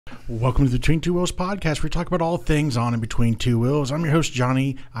Welcome to the Between Two Wheels podcast, where we talk about all things on and between two wheels. I'm your host,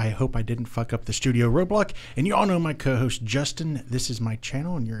 Johnny. I hope I didn't fuck up the studio roadblock. And you all know my co-host, Justin. This is my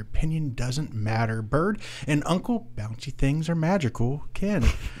channel, and your opinion doesn't matter. Bird and Uncle Bouncy Things are magical, Ken.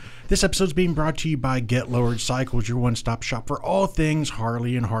 This episode is being brought to you by Get Lowered Cycles, your one-stop shop for all things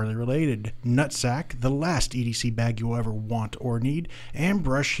Harley and Harley-related. Nutsack, the last EDC bag you'll ever want or need. And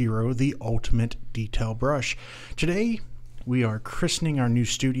Brush Hero, the ultimate detail brush. Today, we are christening our new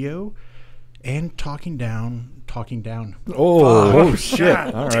studio and talking down. Oh shit.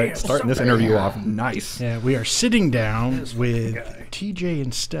 God, all right, starting this interview off nice. Yeah, we are sitting down with Tj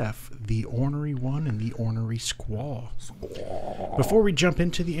and Steph, the Ornery one and the Ornery Squaw. Before we jump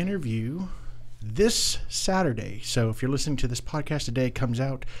into the interview, this Saturday, so if you're listening to this podcast today, it comes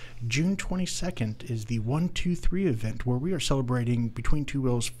out June 22nd, is the 1-2-3 event where we are celebrating Between Two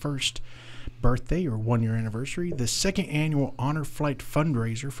Wheels' first birthday or 1-year anniversary, the second annual Honor Flight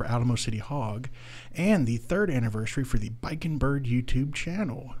fundraiser for Alamo City Hog, and the third anniversary for the Bike and Bird YouTube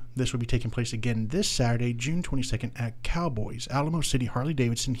channel. This will be taking place again this Saturday, June 22nd at Cowboys, Alamo City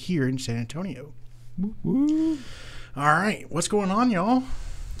Harley-Davidson here in San Antonio. Woo-woo. All right, what's going on, y'all?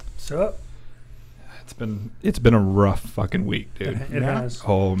 What's up? It's been a rough fucking week, dude. It has.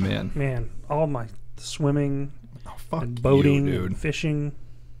 Oh man. Man, all my swimming, Fuck and boating, you, dude. and fishing.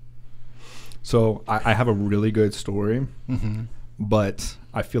 So I have a really good story, but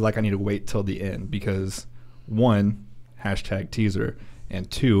I feel like I need to wait till the end because one, #teaser,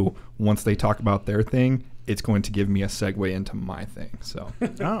 and two, once they talk about their thing, it's going to give me a segue into my thing. So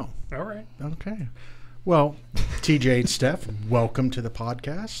Oh, All right. okay. Well, TJ and Steph, welcome to the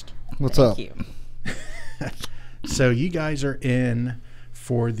podcast. What's up? Thank you. So you guys are in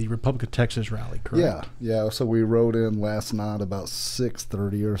for the Republic of Texas rally, correct? Yeah. So we rode in last night about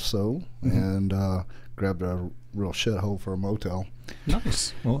 6:30 or so, and grabbed a real shithole for a motel.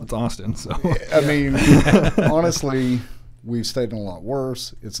 Nice. well, it's Austin, so I mean, honestly, we've stayed in a lot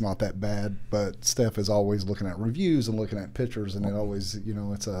worse. It's not that bad, but Steph is always looking at reviews and looking at pictures, and it always,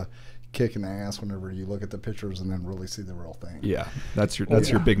 it's a kick in the ass whenever you look at the pictures and then really see the real thing. yeah, that's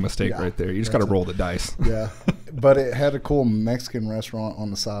your big mistake right there. You just got to roll the dice. Yeah, but it had a cool Mexican restaurant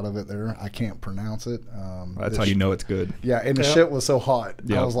on the side of it there. I can't pronounce it. That's how you know it's good. Yeah, and the shit was so hot.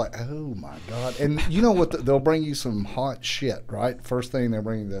 Yeah. I was like, oh my God. And you know what? They'll bring you some hot shit, right? First thing, they'll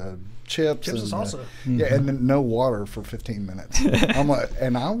bring you the chips and and salsa. Yeah, and then no water for 15 minutes. I'm like,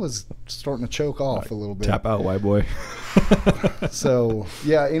 and I was starting to choke off a little bit. Tap out, white boy. So,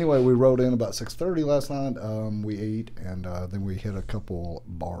 yeah, anyway, we rode in about 6:30 last night. We ate, and then we hit a couple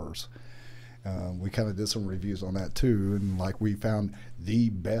bars. We kind of did some reviews on that too, and like we found the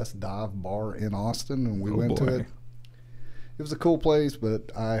best dive bar in Austin, and we went to it. It was a cool place,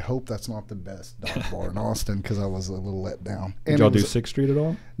 but I hope that's not the best dive bar in Austin because I was a little let down. Did y'all do 6th Street at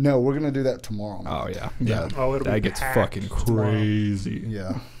all? No, we're gonna do that tomorrow Oh night. yeah. Oh, it'll That be gets packed fucking tomorrow. crazy.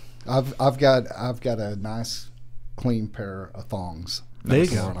 Yeah, I've got a nice clean pair of thongs. There you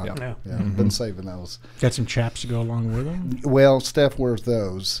Tomorrow go. night. Yeah. Yeah, been saving those. Got some chaps to go along with them? Well, Steph wears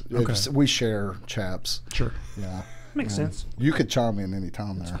those. Okay. We share chaps. Sure. Yeah. Makes sense. You could chime in any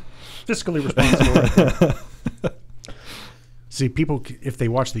time there. Fiscally responsible. See, people, if they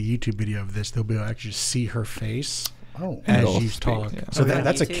watch the YouTube video of this, they'll be able to actually see her face Oh. as It'll you speak, talk. yeah. So Oh, yeah.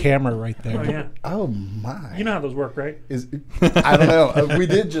 that's a YouTube? camera right there. Oh, yeah. Oh my. You know how those work, right? I don't know. We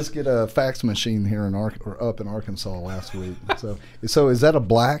did just get a fax machine here up in Arkansas last week. So is that a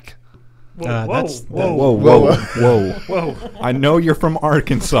black? Whoa, that's- Whoa. I know you're from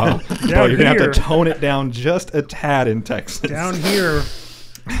Arkansas, but you're going to have here. to tone it down just a tad in Texas. Down here,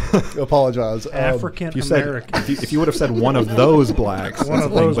 Apologize. African If you American. if you would have said one of those blacks, One that's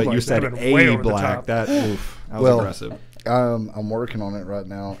of the thing, those but you blacks, said that'd been way a over the black. top. That was Well, aggressive. I'm working on it right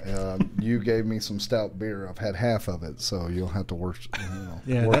now. You gave me some stout beer. I've had half of it, so you'll have to work.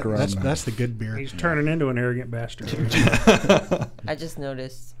 Yeah, work around that. that's the good beer. He's turning into an arrogant bastard. I just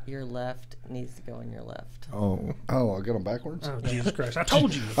noticed your left needs to go on your left. Oh, Oh, I got them backwards. Oh, Jesus Christ. I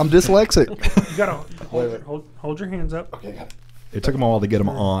told you. I'm dyslexic. You got to Wait. hold your hands up. Okay, got it. it took them a while to get them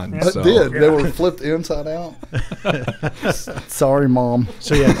on. Yeah. So. I did. They Yeah. were flipped inside out. Sorry, Mom.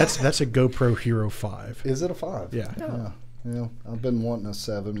 So yeah, that's a GoPro Hero 5. Is it a 5? Yeah. Yeah. I've been wanting a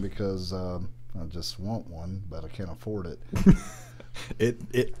 7 because I just want one, but I can't afford it.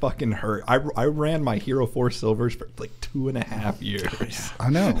 It fucking hurt. I ran my Hero 4 Silvers for like 2.5 years. I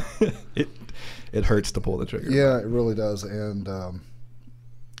know. It hurts to pull the trigger. Yeah, it really does. And,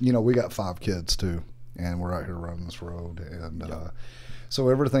 we got 5 kids too, and we're out here running this road. And so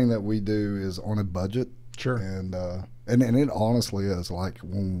everything that we do is on a budget. Sure. And it honestly is like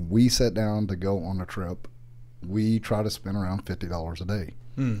when we sit down to go on a trip, we try to spend around $50 a day.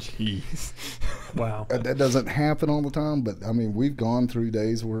 Jeez. Wow. That doesn't happen all the time, but I mean, we've gone through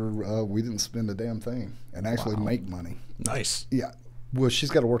days where we didn't spend a damn thing and actually make money. Nice. Yeah. Well, she's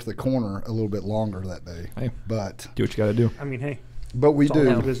got to work the corner a little bit longer that day. Hey, But do what you got to do. I mean, hey, we it's all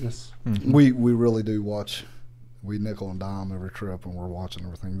about do. business. We really do watch. We nickel and dime every trip, and we're watching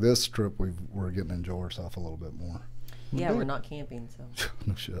everything. This trip, we're getting to enjoy ourselves a little bit more. Yeah, we're not camping, so.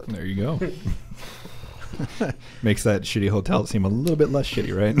 No shit. There you go. Makes that shitty hotel seem a little bit less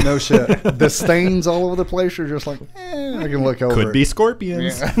shitty, right? No shit. The stains all over the place. You're just like, I can look over. Could be it.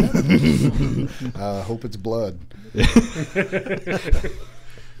 scorpions. I hope it's blood.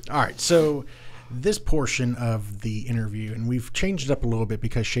 All right, so this portion of the interview, and we've changed it up a little bit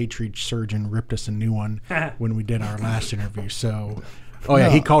because Shade Tree Surgeon ripped us a new one when we did our last interview. So,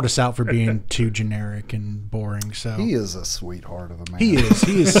 he called us out for being too generic and boring. So He is a sweetheart of a man. He is.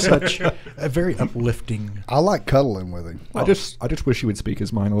 He is such a very uplifting. I like cuddling with him. I just wish he would speak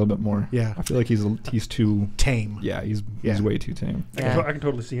his mind a little bit more. Yeah. I feel like he's too Tame. Yeah, he's Yeah. way too tame. Yeah. I can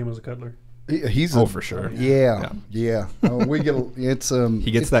totally see him as a cuddler. He's For sure. Yeah. We get it's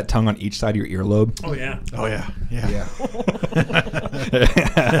He gets that tongue on each side of your earlobe. Oh, yeah. Oh yeah. yeah.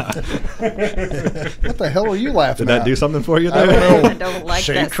 What the hell are you laughing Did at? that do something for you I there? don't know. I don't like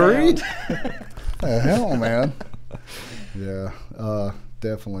Shade that tree? sound. The hell, man. Yeah.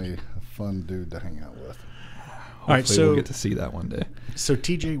 Definitely a fun dude to hang out with. All right, Hopefully so we'll get to see that one day. So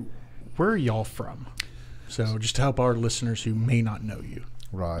TJ, where are y'all from? So just to help our listeners who may not know you.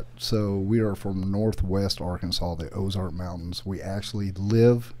 Right. So we are from Northwest Arkansas, the Ozark Mountains. We actually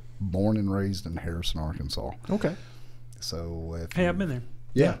live, born and raised in Harrison, Arkansas. Okay. So if Hey, I've been there.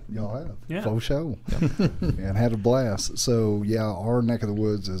 Yeah, y'all have. Yeah. Faux show. And had a blast. So, yeah, our neck of the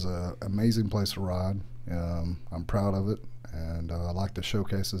woods is an amazing place to ride. I'm proud of it, and I like to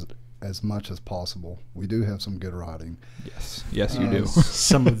showcase it as much as possible. We do have some good riding. Yes. Yes, you do.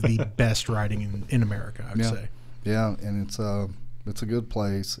 Some of the best riding in America, I'd say. Yeah, and it's a good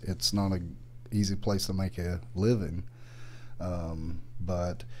place. It's not an easy place to make a living,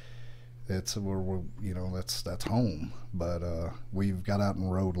 but it's where that's home. But we've got out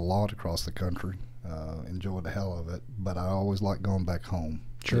and rode a lot across the country, enjoyed the hell of it. But I always like going back home.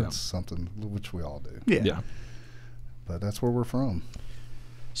 Sure. It's something which we all do. Yeah. But that's where we're from.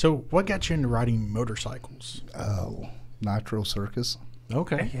 So what got you into riding motorcycles? Oh, Nitro Circus.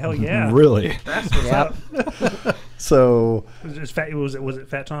 Okay. Hell yeah. Really? That's what's Yep. up. So Was it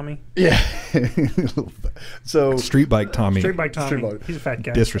Fat Tommy? yeah, so Street bike Tommy. Straight bike Tommy. Street bike. He's a fat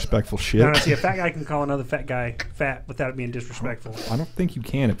guy. Disrespectful shit. No, see, a fat guy can call another fat guy fat without it being disrespectful. I don't think you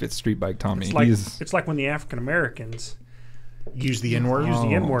can if it's Street bike Tommy. It's like when the African Americans Use the N-word? use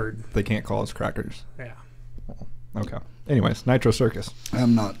the N word. They can't call us crackers. Yeah. Okay. Anyways, Nitro Circus.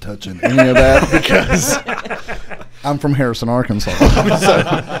 I'm not touching any of that because I'm from Harrison, Arkansas.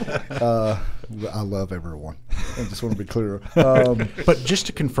 So, I love everyone. I just want to be clear. But just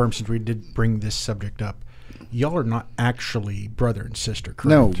to confirm, since we did bring this subject up, y'all are not actually brother and sister, correct?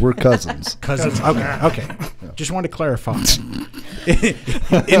 No, we're cousins. Cousins. Okay. Just wanted to clarify.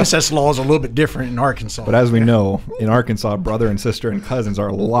 Incest law is a little bit different in Arkansas. But as we know, in Arkansas, brother and sister and cousins are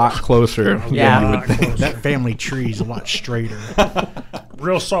a lot closer Yeah. than you would think. that family tree is a lot straighter.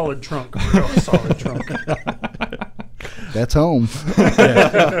 Real solid trunk. Real solid trunk. That's home.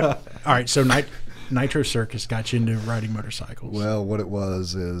 All right, so Nitro Circus got you into riding motorcycles. Well, what it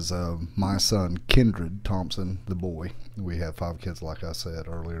was is my son, Kindred Thompson, the boy. We have 5 kids, like I said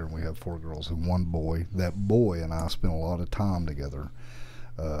earlier, and we have 4 girls and 1 boy. That boy and I spent a lot of time together.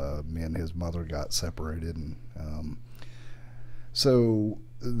 Me and his mother got separated, and so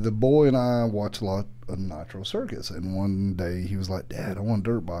the boy and I watched a lot of Nitro Circus. And one day he was like, "Dad, I want a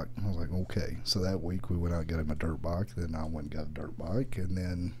dirt bike." I was like, "Okay." So that week we went out and got him a dirt bike. Then I went and got a dirt bike, and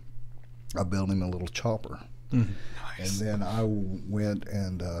then I built him a little chopper. Nice. And then I went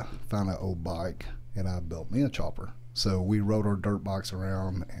and found an old bike, and I built me a chopper. So we rode our dirt bikes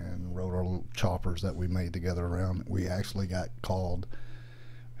around and rode our little choppers that we made together around. We actually got called,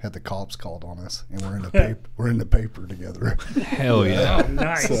 had the cops called on us, and we're in the paper. We're in the paper together. Hell yeah. Oh,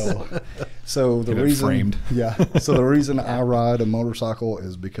 nice. So the Get it reason, framed. yeah. So the reason I ride a motorcycle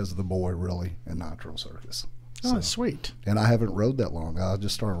is because of the boy, really, in Nitro Circus. Oh, sweet. And I haven't rode that long. I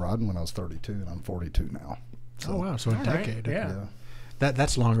just started riding when I was 32, and I'm 42 now. Oh, wow. So a All right, decade. yeah. Yeah.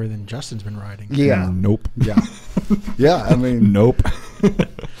 That's longer than Justin's been riding. Yeah. Nope. Yeah. Yeah. I mean, Nope.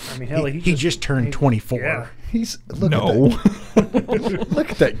 I mean, hell, He just turned 24. Yeah. he's look No. At that,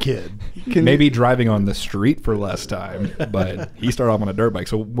 look at that kid. Can Maybe driving on the street for less time, but he started off on a dirt bike.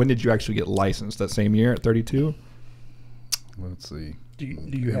 So when did you actually get licensed? That same year at 32? let's see. Do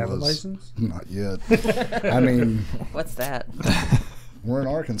you It have a was- license? Not yet. I mean, What's that? We're in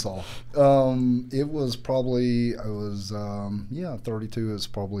Arkansas. It was probably, 32 is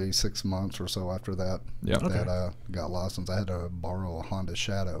probably 6 months or so after that that I got licensed. I had to borrow a Honda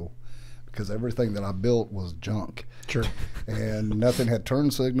Shadow because everything that I built was junk. Sure. And nothing had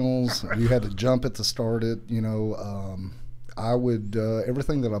turn signals. You had to jump it to start it. I would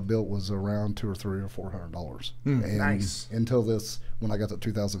everything that I built was around $200 or $300 or $400. And Nice. until when I got to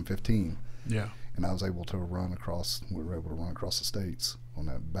 2015. Yeah. And I was able to run across. We were able to run across the states on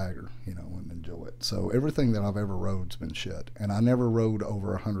that bagger, and enjoy it. So everything that I've ever rode's been shit, and I never rode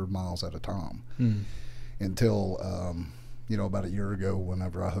over 100 miles at a time until about a year ago.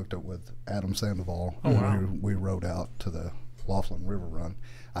 Whenever I hooked up with Adam Sandoval, we rode out to the Laughlin River Run.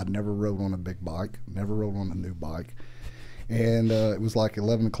 I'd never rode on a big bike, never rode on a new bike. And it was like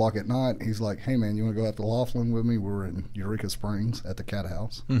 11 o'clock at night. He's like, "Hey, man, you want to go out to Laughlin with me?" We're in Eureka Springs at the Cat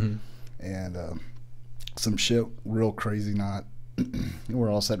House. And some shit, real crazy night.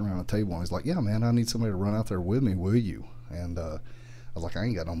 We're all sitting around a table, and he's like, "Yeah, man, I need somebody to run out there with me. Will you?" And I was like, "I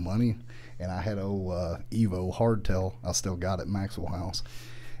ain't got no money." And I had old Evo hardtail. I still got it at Maxwell House.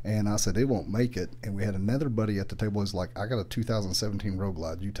 And I said, "It won't make it." And we had another buddy at the table. He's like, "I got a 2017 Road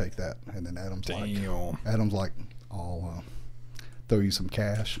Glide. You take that." And then Adam's like, "I'll throw you some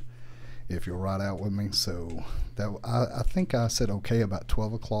cash if you'll ride out with me." So I think I said okay about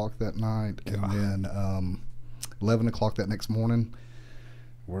 12 o'clock that night, and then 11 o'clock that next morning,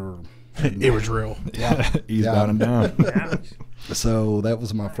 It was real. He's got him down. So that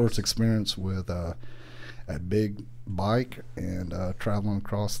was my first experience with a big bike and traveling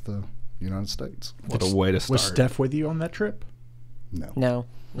across the United States. What a way to start. Was Steph with you on that trip? No.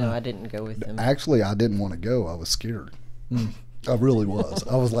 No, I didn't go with him. Actually, I didn't want to go. I was scared. I really was.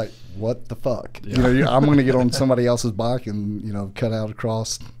 I was like, what the fuck? I'm going to get on somebody else's bike and, cut out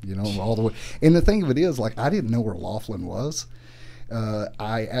across, all the way. And the thing of it is, like, I didn't know where Laughlin was.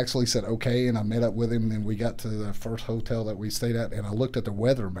 I actually said okay, and I met up with him, and then we got to the first hotel that we stayed at, and I looked at the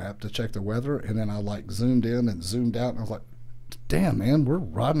weather map to check the weather, and then I, like, zoomed in and zoomed out, and I was like, "Damn, man, we're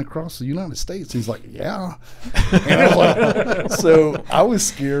riding across the United States." He's like, "Yeah." And I was like, so I was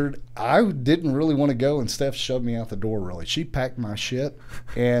scared. I didn't really want to go, and Steph shoved me out the door, really. She packed my shit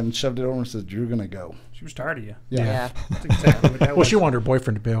and shoved it over and said, "You're going to go." She was tired of you. Yeah. That's exactly what that Well, was. she wanted her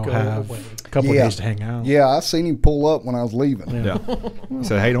boyfriend to be able to Go have away. a couple of days to hang out. Yeah, I seen him pull up when I was leaving. Yeah. He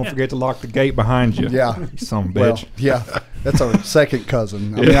said, "Hey, don't forget to lock the gate behind you." Yeah. You son of a Well, bitch. yeah, that's our second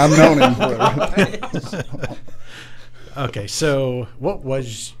cousin. I mean, I've known him for Okay, so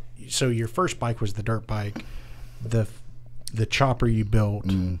your first bike was the dirt bike, the chopper you built.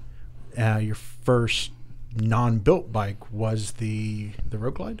 Your first non-built bike was the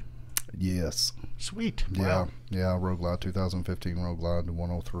Road Glide? Yes. Sweet. Yeah. Wow. Yeah, Road Glide, 2015 Road Glide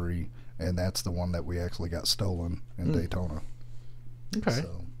 103. And that's the one that we actually got stolen in Daytona. Okay.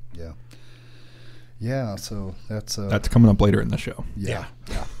 So, yeah. Yeah, so that's coming up later in the show. yeah.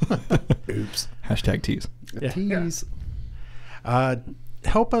 Oops. Hashtag tease. Tease.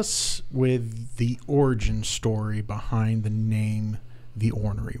 Help us with the origin story behind the name The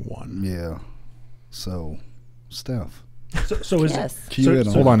Ornery One. Yeah. So, Steph. So is Yes. it? Cue it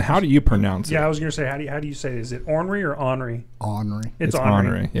Hold on. How do you pronounce it? Yeah, I was gonna say how do you say it? Is it ornery or ornery? Ornery. It's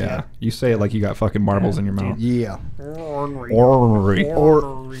ornery. Yeah. You say it like you got fucking marbles in your mouth. Yeah. Ornery. Ornery.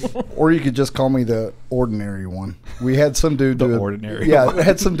 Or you could just call me the ordinary one. We had some dude The do it. ordinary Yeah, one. we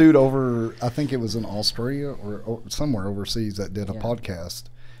had some dude over, I think it was in Australia or somewhere overseas that did a Yeah. podcast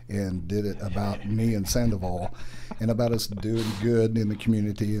and did it about me and Sandoval and about us doing good in the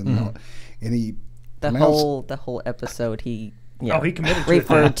community and he The pronounced- whole episode he Oh, he committed to it.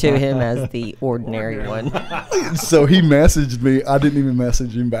 referred to him as the ordinary one. so he messaged me. I didn't even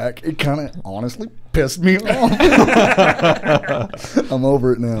message him back. It kind of honestly pissed me off. I'm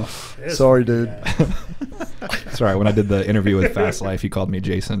over it now. Sorry, dude. That's right. When I did the interview with Fast Life, he called me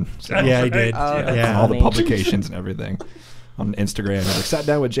Jason. So Yeah, he did. Oh, that's yeah. all the funny. publications and everything on Instagram. I like, sat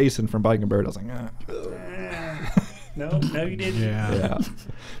down with Jason from Bike and Bird. I was like, No, you didn't. Yeah. yeah.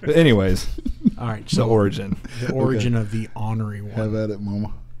 But anyways, All right. the So origin. the origin of the Ornery One. Have at it,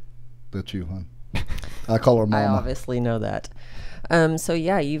 Mama. That's you, hon. I call her I Mama. obviously know that. So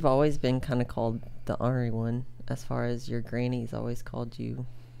yeah, you've always been kind of called the ornery one. As far as your granny's always called you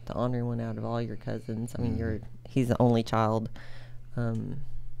the ornery one out of all your cousins. I mean, he's the only child.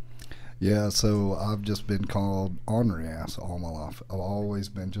 Yeah, so I've just been called ornery ass all my life. I've always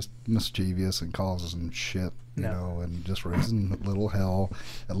been just mischievous and causing shit, you know, and just raising a little hell,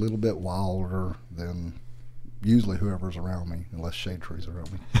 a little bit wilder than usually whoever's around me, unless shade trees are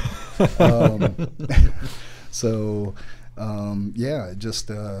around me. So Yeah, just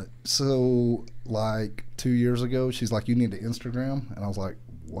so like 2 years ago, she's like, "You need to Instagram," and I was like,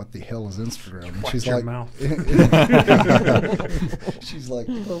 "What the hell is Instagram?" And Watch she's your like, mouth. she's like,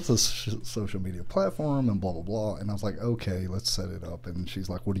 "Well, it's a social media platform and blah blah blah." And I was like, "Okay, let's set it up." And she's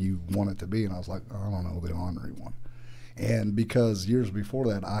like, "What do you want it to be?" And I was like, "I don't know, the Ornery one." And because years before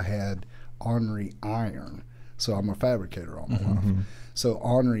that, I had Ornery iron, so I'm a fabricator all my life. So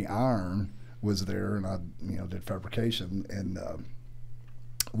Ornery iron was there, and I did fabrication, and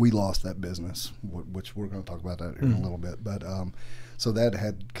we lost that business, which we're going to talk about that here in a little bit. But so that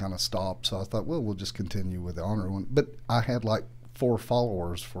had kind of stopped. So I thought, well, we'll just continue with the Ornery one. But I had like 4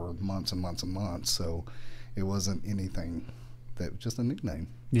 followers for months and months and months, so it wasn't anything. That was just a nickname.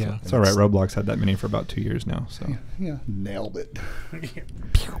 Yeah. It's all right. Roblox had that many for about 2 years now. So Yeah, nailed it.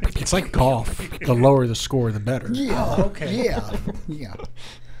 It's like golf. The lower the score, the better. Yeah. Oh, okay. Yeah. Yeah.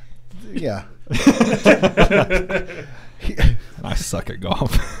 Yeah. I suck at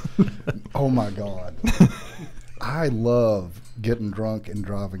golf. Oh my God. I love getting drunk and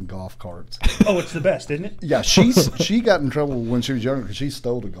driving golf carts. Oh, it's the best, isn't it? Yeah, she got in trouble when she was younger because she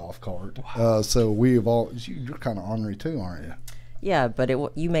stole a golf cart. So we have all. You're kind of ornery too, aren't you? Yeah, but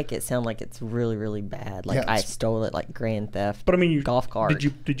you make it sound like it's really, really bad. Like Yeah, I it's- stole it, like grand theft. But I mean, golf cart.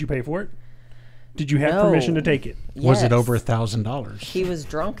 Did you pay for it? Did you have No. permission to take it? Was it Yes. over $1,000? He was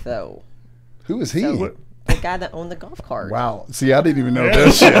drunk though. Who is he? So, the guy that owned the golf cart. Wow. See, I didn't even know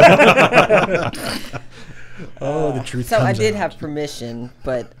this shit. Oh, the truth So I comes did out. have permission,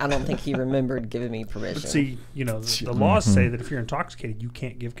 but I don't think he remembered giving me permission. But see, the laws say that if you're intoxicated, you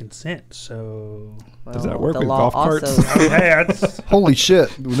can't give consent. So, Does that work the with law golf carts? also- hey, that's Holy shit.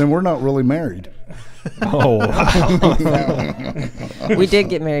 Then we're not really married. Oh, we did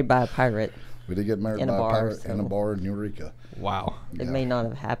get married by a pirate. We did get married In a by a bar, pirate in a so- bar in Eureka. wow. It may not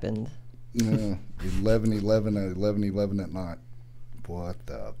have happened. Yeah, 11:11 at 11:11 at night. What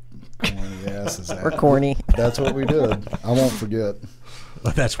the corny ass is that? Or corny. That's what we did. I won't forget.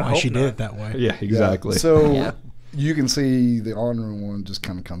 Well, that's why hope she did not. it that way. Yeah, exactly. Yeah. So Yeah. you can see the Ornery one just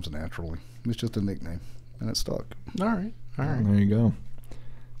kind of comes naturally. It's just a nickname, and it stuck. All right. All right. There you go.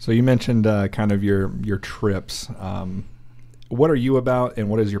 So you mentioned kind of your trips. What are you about, and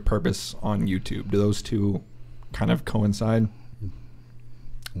what is your purpose on YouTube? Do those two kind of coincide?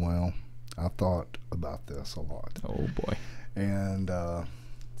 Well, I thought about this a lot, Oh boy. and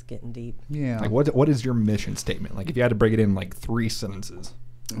It's getting deep. yeah, Like what is your mission statement? Like if you had to break it in like 3 sentences.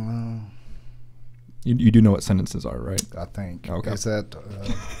 You do know what sentences are, right? I think Okay. is that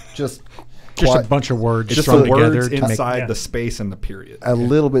just Just quite a bunch of words It's just strung the together words to make. inside Yeah. the space and the period. a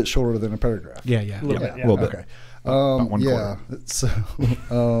little bit shorter than a paragraph. Yeah, yeah. a little Yeah, bit. a little bit. Okay. About one Yeah. So,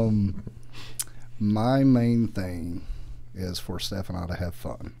 my main thing is for Steph and I to have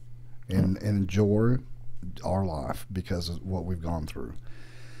fun and enjoy our life because of what we've gone through.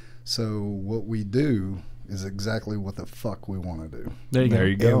 So what we do is exactly what the fuck we want to do. There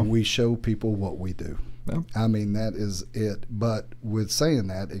you go. And we show people what we do. Yeah. I mean, that is it. But with saying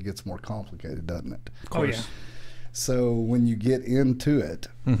that, it gets more complicated, doesn't it? Oh yeah. So when you get into it,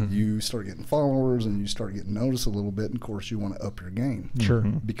 you start getting followers and you start getting noticed a little bit. And of course, you want to up your game. Sure.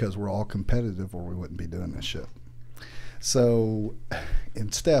 Because we're all competitive or we wouldn't be doing this shit. So,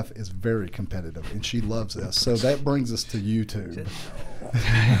 and Steph is very competitive and she loves this. So that brings us to YouTube.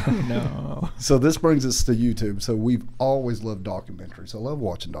 No. So this brings us to YouTube. So we've always loved documentaries. I love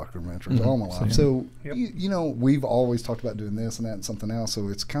watching documentaries all my life. So, Yep. we've always talked about doing this and that and something else. So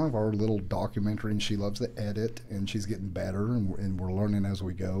it's kind of our little documentary, and she loves to edit, and she's getting better, and we're learning as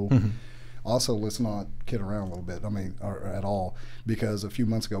we go. Also, let's not kid around a little bit. I mean, or at all, because a few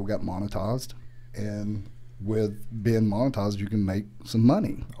months ago we got monetized, and with being monetized, you can make some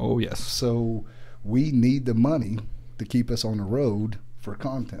money. Oh yes. So we need the money to keep us on the road for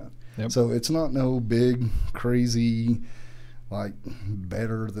content. Yep. So it's not no big, crazy, like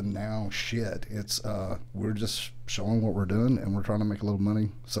better than now shit. It's we're just showing what we're doing, and we're trying to make a little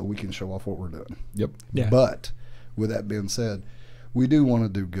money so we can show off what we're doing. Yep. Yeah. But with that being said, we do want to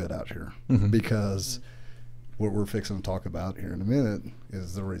do good out here because what we're fixing to talk about here in a minute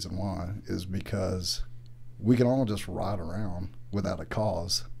is the reason why is because we can all just ride around without a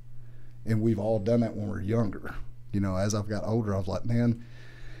cause, and we've all done that when we were younger. As I've got older, I was like, man,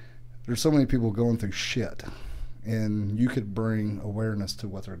 there's so many people going through shit, and you could bring awareness to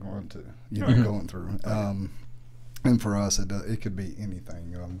what they're going to, going through. And for us, it could be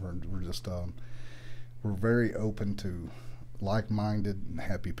anything. We're just we're very open to like-minded and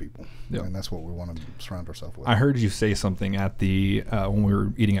happy people, Yep. and that's what we want to surround ourselves with. I heard you say something at the when we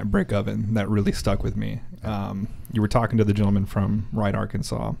were eating at Brick Oven that really stuck with me. You were talking to the gentleman from Wright,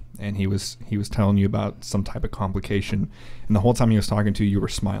 Arkansas, and he was telling you about some type of complication, and the whole time he was talking to you, you were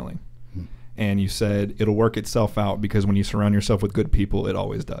smiling. And you said it'll work itself out because when you surround yourself with good people, it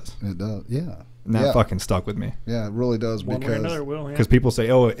always does. It does, yeah. And that fucking stuck with me. Yeah, it really does. One way or another will, yeah. Because people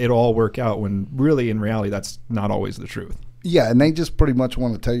say, oh, it'll all work out, when really, in reality, that's not always the truth. Yeah, and they just pretty much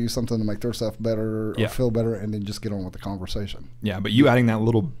want to tell you something to make themselves better or feel better, and then just get on with the conversation. Yeah, but you adding that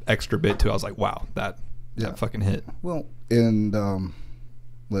little extra bit to it, I was like, wow, that fucking hit. Well, and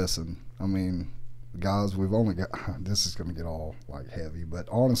listen, I mean, guys, we've only got, this is going to get all like heavy, but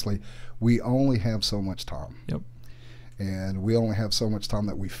honestly, we only have so much time. Yep. And we only have so much time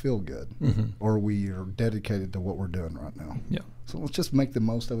that we feel good, or we are dedicated to what we're doing right now. Yeah. So let's just make the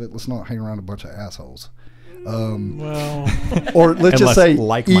most of it. Let's not hang around a bunch of assholes. Well, or let's just say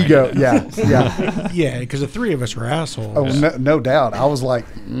ego. Yeah, Yeah, because the three of us are assholes. Oh, no doubt. I was like,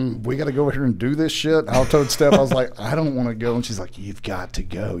 we got to go over here and do this shit. I told Steph, I was like, I don't want to go. And she's like, you've got to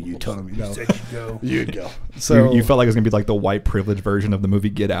go. You told me, no. said you go. You'd go. So you felt like it was going to be like the white privilege version of the movie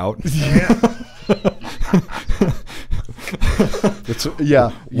Get Out.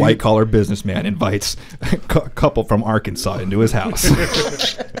 Yeah. White collar businessman invites a couple from Arkansas into his house.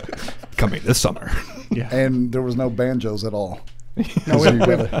 Coming this summer. Yeah. And there was no banjos at all. No, we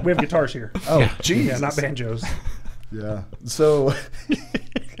have guitars here. Oh, geez. Yeah, not banjos. Yeah. So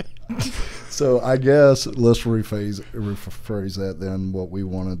I guess let's rephrase that then. What we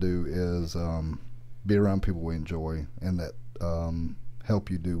want to do is be around people we enjoy and that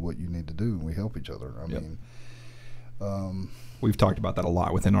help you do what you need to do, and we help each other. I mean, we've talked about that a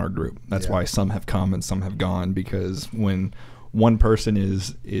lot within our group. That's why some have come and some have gone, because when one person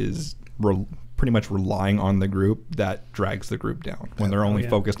is pretty much relying on the group, that drags the group down. When they're only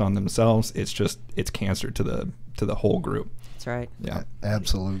focused on themselves, it's cancer to the whole group. That's right. Yeah,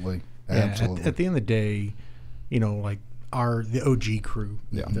 absolutely. Yeah, Absolutely. at the end of the day, like the OG crew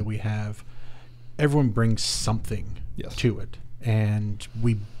that we have, everyone brings something to it, and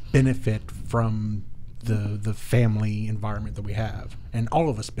we benefit from the family environment that we have, and all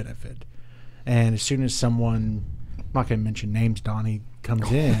of us benefit. And as soon as someone, I'm not going to mention names, Donnie,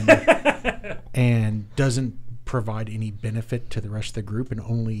 comes in and doesn't provide any benefit to the rest of the group and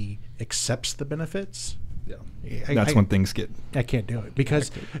only accepts the benefits, that's when things get... I can't do it,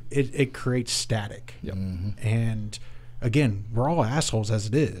 because it creates static. Yep. And again, we're all assholes as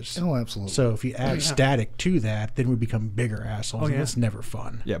it is. Oh, absolutely. So if you add static to that, then we become bigger assholes, and it's never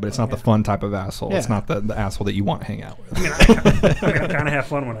fun. Yeah, but it's not the fun type of asshole. It's not the asshole that you want to hang out with. I mean, I kind of have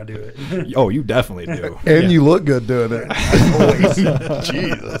fun when I do it. Oh, you definitely do. And you look good doing it. Always.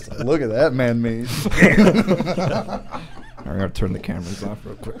 Jesus. Look at that man meat. I'm going to turn the cameras off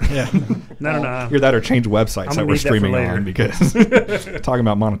real quick. Yeah. No. Either that or change websites that we're streaming on, because talking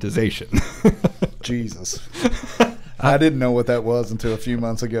about monetization. Jesus. I didn't know what that was until a few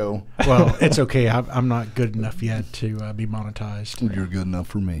months ago. Well, it's okay. I'm not good enough yet to be monetized. You're good enough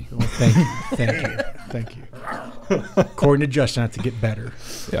for me. Well, thank you. According to Justin, I have to get better.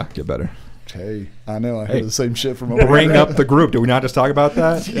 Yeah, get better. Hey, I know. I hear the same shit from over Bring up the group. Did we not just talk about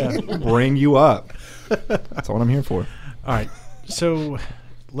that? Yeah. Bring you up. That's what I'm here for. All right. So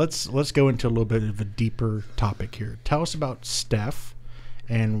let's go into a little bit of a deeper topic here. Tell us about Steph,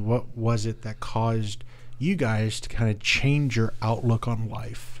 and what was it that caused you guys to kind of change your outlook on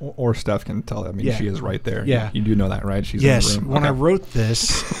life? Or Steph can tell. I mean, she is right there. Yeah. You do know that, right? She's in the room. When I wrote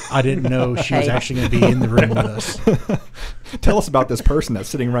this, I didn't know she was actually going to be in the room with us. Tell us about this person that's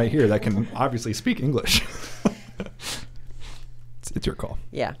sitting right here that can obviously speak English. It's your call.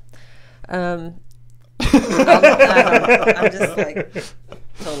 Yeah. I'm just like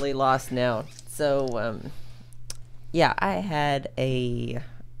totally lost now. So, I had a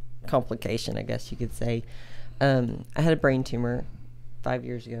complication, I guess you could say. I had a brain tumor 5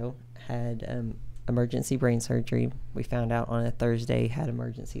 years ago. Had emergency brain surgery. We found out on a Thursday. Had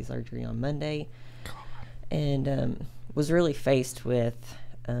emergency surgery on Monday. God. And was really faced with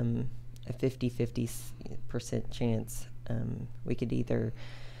a 50% chance. We could either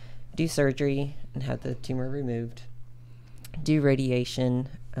do surgery and have the tumor removed, do radiation.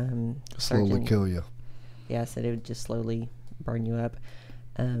 Slowly kill you. Yeah, said it would just slowly burn you up.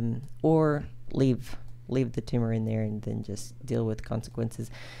 Or leave the tumor in there and then just deal with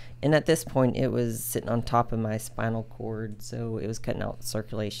consequences. And at this point, it was sitting on top of my spinal cord, so it was cutting out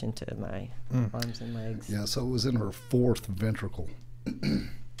circulation to my arms and legs. Yeah, so it was in her fourth ventricle.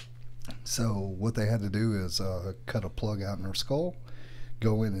 So what they had to do is cut a plug out in her skull,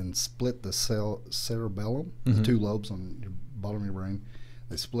 go in and split the cerebellum, the two lobes on your bottom of your brain.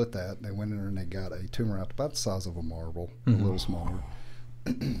 They split that. They went in there and they got a tumor out about the size of a marble, a little smaller.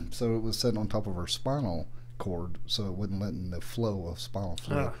 so it was sitting on top of her spinal cord, so it wasn't letting the flow of spinal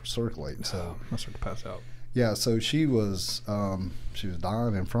fluid circulate. So I started to pass out. yeah, so she was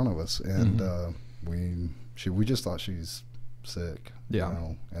dying in front of us, and we just thought she's sick. Yeah. You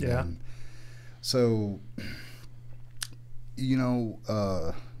know? And Yeah. then, so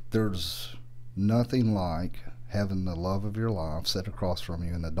there's nothing like having the love of your life sit across from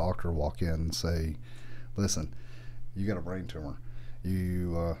you and the doctor walk in and say, listen, you got a brain tumor.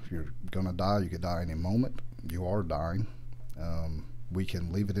 You're going to die. You could die any moment. You are dying. We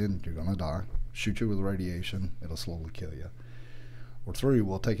can leave it in. You're going to die. Shoot you with radiation. It'll slowly kill you. Or 3,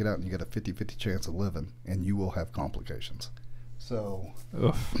 we'll take it out and you get a 50-50 chance of living, and you will have complications. So,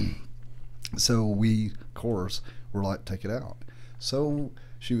 so we, of course, were like, take it out. So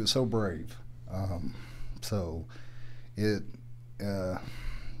she was so brave. So it's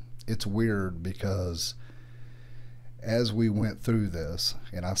weird because as we went through this,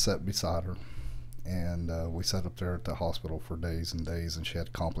 and I sat beside her, and we sat up there at the hospital for days and days, and she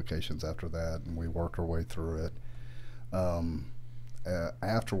had complications after that, and we worked our way through it.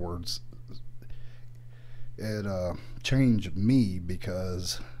 Afterwards, it changed me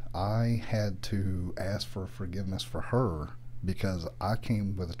because I had to ask for forgiveness for her, because I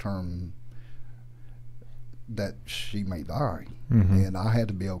came with a term that she may die, and I had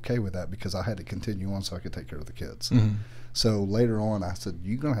to be okay with that because I had to continue on so I could take care of the kids. So later on, I said,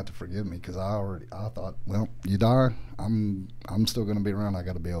 "You're gonna have to forgive me," because I thought, well, you die, I'm still gonna be around. I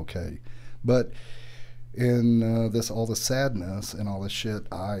got to be okay. But in all the sadness and all this shit,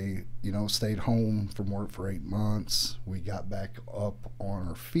 I stayed home from work for 8 months. We got back up on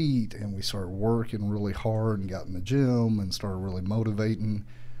our feet and we started working really hard and got in the gym and started really motivating.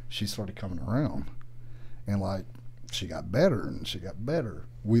 She started coming around, and like she got better and she got better.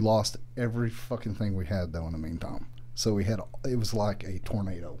 We lost every fucking thing we had though in the meantime. So it was like a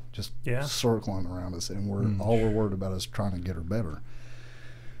tornado just circling around us, and all we're worried about is trying to get her better,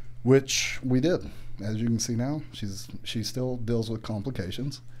 which we did. As you can see now, she still deals with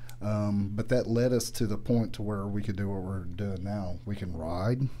complications, but that led us to the point to where we could do what we're doing now. We can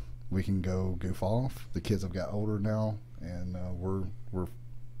ride, we can go goof off. The kids have got older now, and we're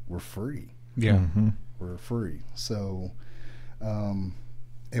free. Yeah. We're free. So, and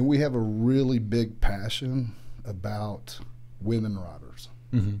we have a really big passion about women riders,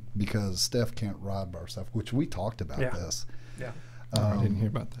 because Steph can't ride by herself, which we talked about this. Yeah. I didn't hear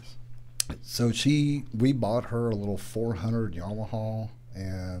about this. So we bought her a little 400 Yamaha,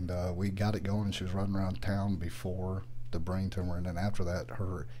 and we got it going, and she was running around town before the brain tumor, and then after that,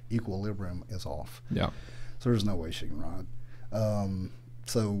 her equilibrium is off. Yeah. So there's no way she can ride.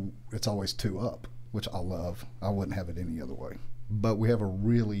 So it's always 2 up, which I love. I wouldn't have it any other way. But we have a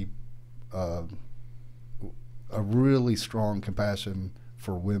really strong compassion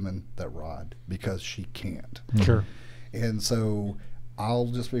for women that ride because she can't. Sure. And so I'll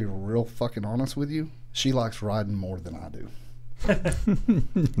just be real fucking honest with you. She likes riding more than I do.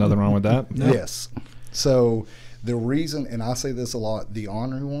 Nothing wrong with that. No. Yes. So the reason, and I say this a lot, the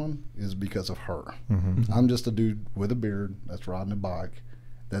Ornery one is because of her. I'm just a dude with a beard that's riding a bike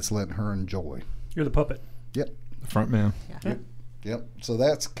that's letting her enjoy. You're the puppet. Yep. The front man. Yeah. Yep. So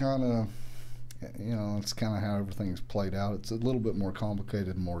that's kind of, it's kind of how everything's played out. It's a little bit more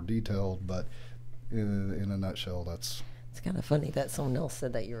complicated and more detailed, but in a nutshell, that's... It's kind of funny that someone else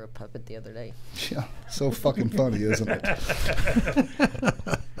said that you're a puppet the other day. Yeah, so fucking funny, isn't it?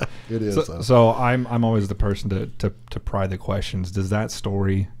 It is. So I'm always the person to pry the questions. Does that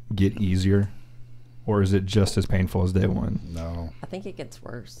story get easier, or is it just as painful as day one? No. I think it gets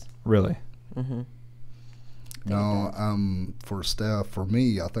worse. Really? No. For Steph, for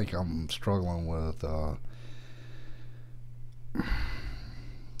me, I think I'm struggling with.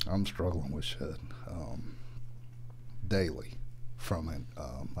 I'm struggling with shit daily from it.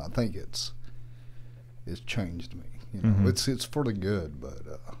 I think it's changed me. It's for the good, but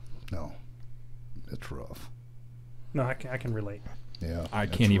no, it's rough. No, I can relate. Yeah, I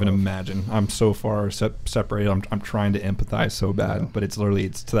can't even imagine. I'm so far separated. I'm trying to empathize so bad, but it's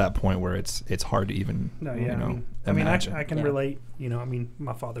to that point where it's hard to even. No, yeah. Imagine. I can relate.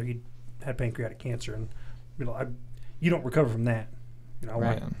 My father, he had pancreatic cancer, and you don't recover from that.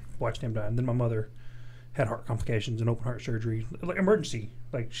 I watched him die, and then my mother had heart complications and open heart surgery, like emergency.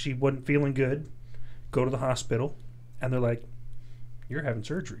 Like she wasn't feeling good, go to the hospital, and they're like, "You're having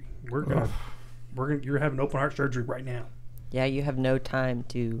surgery. You're having open heart surgery right now." Yeah, you have no time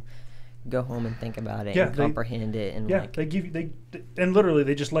to go home and think about it and comprehend it. And they give you and literally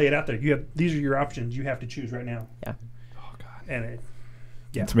they just lay it out there. These are your options. You have to choose right now. Yeah. Oh God. And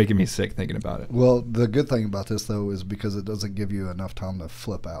Yeah. It's making me sick thinking about it. Well, the good thing about this, though, is because it doesn't give you enough time to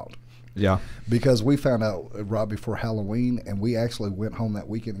flip out. Yeah. Because we found out right before Halloween, and we actually went home that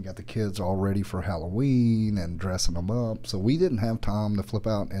weekend and got the kids all ready for Halloween and dressing them up. So we didn't have time to flip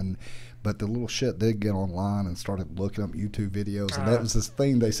out. But the little shit did get online and started looking up YouTube videos. And that was this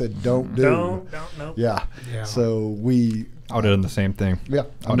thing they said, don't do. Don't. Yeah. So we... I would have done the same thing. Yeah.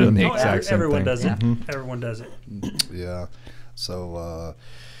 I would have done the exact same everyone thing. does it. Mhm. Everyone does it. Yeah. So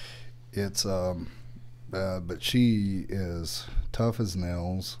it's... but she is tough as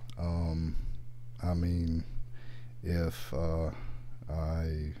nails. I mean, if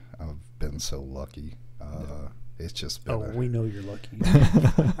I've been so lucky. It's just been we know you're lucky.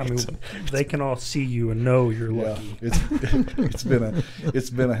 I mean, they can all see you and know you're lucky. It's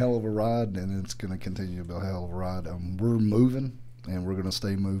been a hell of a ride, and it's going to continue to be a hell of a ride. We're moving, and we're going to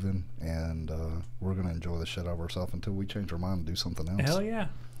stay moving, and we're going to enjoy the shit out of ourselves until we change our mind and do something else. Hell yeah.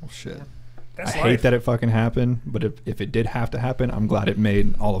 Well, shit. That's I life. hate that it fucking happened, but if it did have to happen, I'm glad it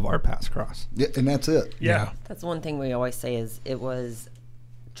made all of our paths cross. Yeah, and that's it. Yeah. That's one thing we always say is it was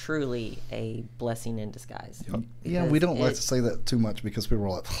truly a blessing in disguise. Yep. Yeah, we don't like to say that too much because people are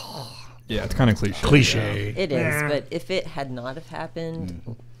like, Yeah, it's kind of cliche. Cliche. It is, Yeah. but if it had not have happened,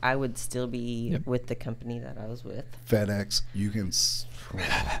 I would still be with the company that I was with. FedEx, you can...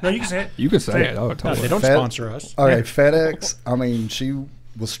 No, you can say it. You could say it. Oh, No, totally. they don't Fed- sponsor us. Okay, FedEx, I mean, she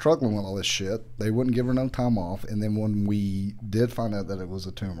was struggling with all this shit. They wouldn't give her no time off. And then when we did find out that it was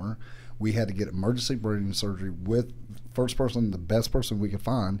a tumor, we had to get emergency brain surgery with first person, the best person we could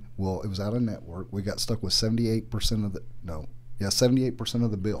find. Well, it was out of network. We got stuck with 78% of the, 78%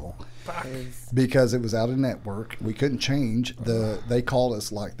 of the bill because it was out of network. We couldn't change they called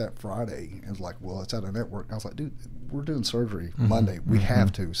us like that Friday and was like, well, it's out of network. And I was like, dude, we're doing surgery Monday. We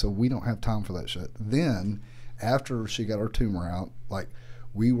have to, so we don't have time for that shit. Then after she got her tumor out, like,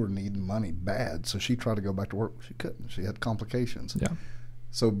 we were needing money bad, so she tried to go back to work. She couldn't. She had complications. Yeah.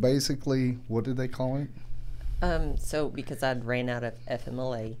 So basically, what did they call it? So because I'd ran out of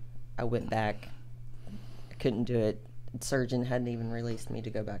FMLA, I went back. I couldn't do it. The surgeon hadn't even released me to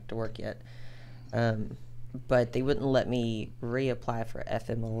go back to work yet. But they wouldn't let me reapply for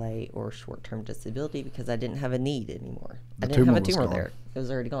FMLA or short-term disability because I didn't have a need anymore. I didn't have a tumor there. It was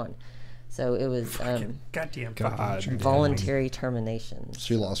already gone. So it was Goddamn God. fucking voluntary termination.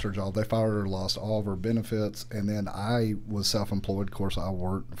 She lost her job. They fired her, lost all of her benefits, and then I was self-employed. Of course, I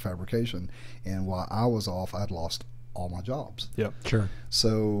worked fabrication, and while I was off, I'd lost all my jobs. Yep. Sure.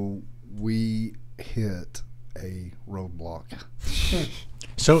 So we hit a roadblock.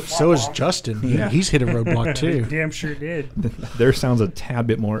 So is Justin. He's hit a roadblock too. Damn sure did. Theirs sounds a tad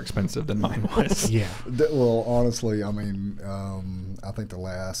bit more expensive than mine was. Yeah. Well, honestly, I mean, I think the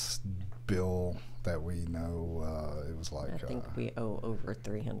last bill that we know, it was like... I think we owe over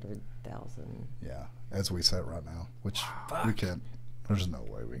 $300,000. Yeah, as we sit right now, which we can't... There's no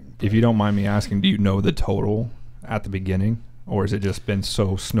way we can... If you don't mind me asking, do you know the total at the beginning? Or has it just been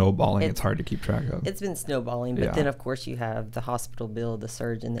so snowballing it's hard to keep track of? It's been snowballing, but Yeah. then, of course, you have the hospital bill, the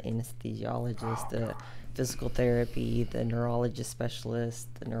surgeon, the anesthesiologist, the physical therapy, the neurologist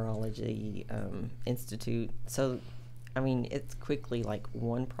specialist, the neurology institute. So, I mean, it's quickly like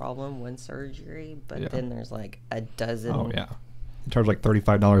one problem, one surgery, but then there's like a dozen. Oh, yeah. You charge like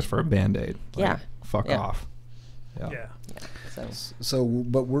 $35 for a Band-Aid. Like, Yeah. Fuck Yeah. off. Yeah. So,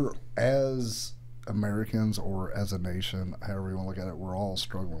 but we're, as Americans or as a nation, however you want to look at it, we're all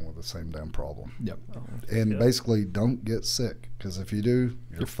struggling with the same damn problem. Yep. And basically, don't get sick, because if you do,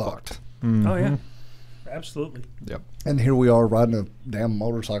 you're fucked. Mm-hmm. Oh yeah. Absolutely. Yep. And here we are riding a damn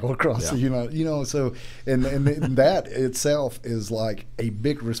motorcycle across the, you know, so, and that itself is like a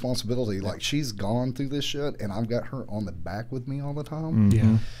big responsibility. Like, she's gone through this shit, and I've got her on the back with me all the time.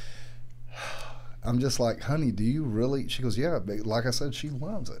 Mm-hmm. Yeah. I'm just like, honey, do you really? She goes, yeah, but like I said, she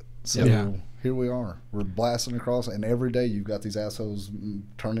loves it. So here we are. We're blasting across, and every day you've got these assholes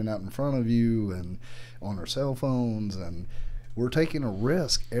turning out in front of you and on their cell phones, and we're taking a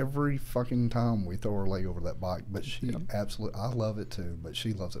risk every fucking time we throw our leg over that bike. But she absolutely, I love it too, but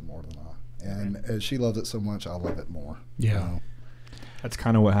she loves it more than I. And as she loves it so much, I love it more. Yeah. You know? That's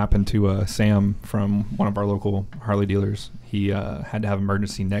kind of what happened to Sam from one of our local Harley dealers. He had to have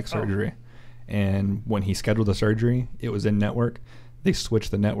emergency neck surgery. And when he scheduled the surgery, it was in network. They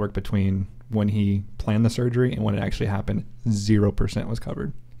switched the network between when he planned the surgery and when it actually happened. 0% was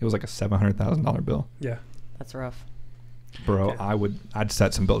covered. It was like a $700,000 bill. Yeah. That's rough. Bro, I'd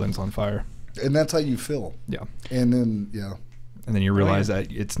set some buildings on fire. And that's how you feel. Yeah. And then, And then you realize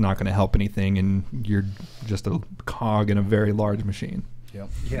that it's not going to help anything, and you're just a cog in a very large machine. Yeah.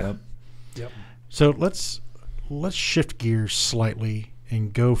 Yep. So let's shift gears slightly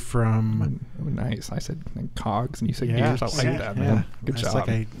and go from nice. I said cogs, and you said Yeah, gears. I like yeah, that, yeah. man. Good It's job. like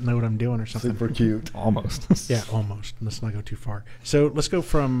I know what I'm doing or something. Super cute. Almost. Yeah, almost. Let's not go too far. So let's go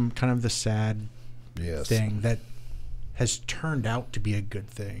from kind of the sad Yes. thing that has turned out to be a good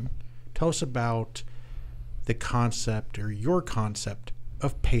thing. Tell us about the concept or your concept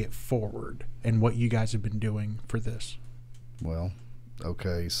of Pay It Forward and what you guys have been doing for this. Well,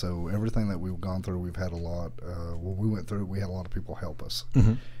 okay, so everything that we've gone through, we've had a lot. We went through, we had a lot of people help us.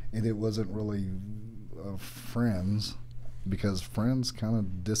 Mm-hmm. And it wasn't really friends, because friends kind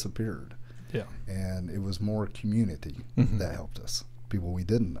of disappeared. Yeah. And it was more community that helped us, people we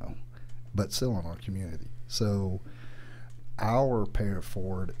didn't know, but still in our community. So our Pay It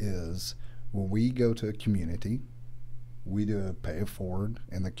Forward is when we go to a community, we do a Pay It Forward,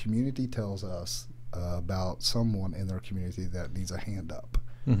 and the community tells us about someone in their community that needs a hand up.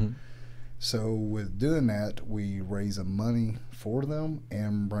 Mm-hmm. So with doing that, we raise money for them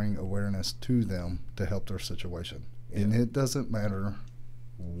and bring awareness to them to help their situation. And it doesn't matter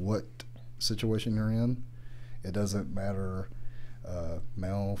what situation you're in. It doesn't matter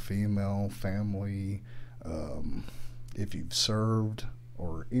male, female, family, if you've served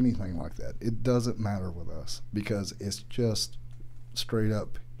or anything like that. It doesn't matter with us, because it's just straight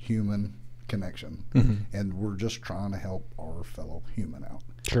up human connection. And we're just trying to help our fellow human out.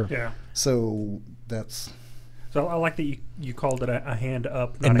 Sure. Yeah. So that's... So I like that you called it a hand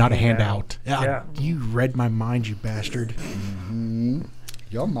up, And not a handout. Yeah. You read my mind, you bastard.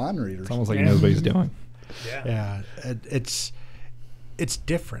 Y'all mind readers. It's almost like he knows what he's doing. Yeah. Yeah. It's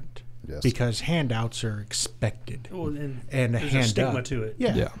different. Yes. Because handouts are expected. Well, and And a there's hand a stigma up. to it.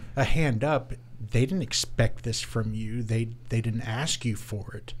 Yeah. Yeah. A hand up, they didn't expect this from you. They didn't ask you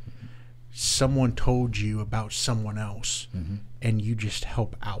for it. Someone told you about someone else, and you just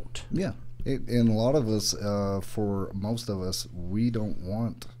help out. Yeah. And a lot of us, for most of us, we don't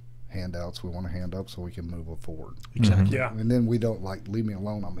want handouts. We want a hand up so we can move forward. Exactly. Yeah. And then we don't like, leave me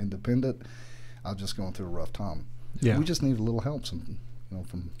alone. I'm independent. I'm just going through a rough time. Yeah. We just need a little help, from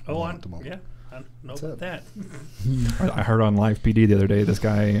moment to moment. Yeah. I know That's about it. that. I heard on Live PD the other day, this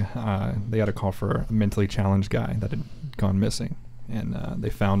guy, they got a call for a mentally challenged guy that had gone missing, and they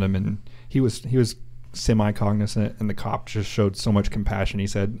found him, and he was semi-cognizant, and the cop just showed so much compassion. He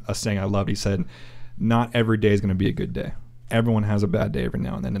said a saying I loved. He said, "Not every day is going to be a good day. Everyone has a bad day every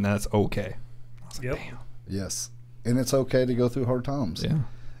now and then, and that's okay." I was like, Yep. damn. Yes. And it's okay to go through hard times. Yeah.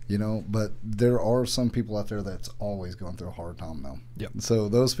 You know, but there are some people out there that's always going through a hard time though. Yep. So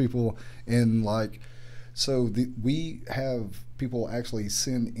those people, and like, we have people actually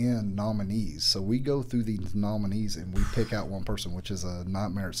send in nominees. So we go through these nominees and we pick out one person, which is a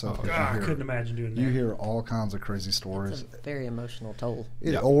nightmare itself. 'cause God, I couldn't imagine doing that. You hear all kinds of crazy It's stories. a very emotional toll.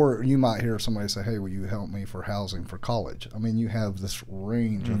 Or you might hear somebody say, "Hey, will you help me for housing for college?" I mean, you have this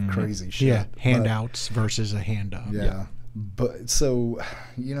range of crazy shit. Yeah. but- Handouts versus a hand up. yeah. But so,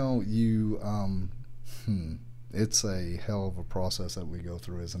 it's a hell of a process that we go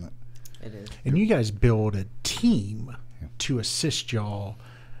through, isn't it? It is. And you guys build a team to assist y'all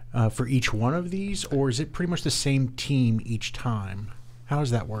for each one of these, or is it pretty much the same team each time? How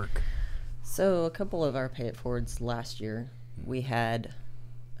does that work? So a couple of our Pay It Forwards last year, we had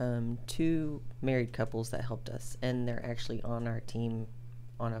 2 married couples that helped us, and they're actually on our team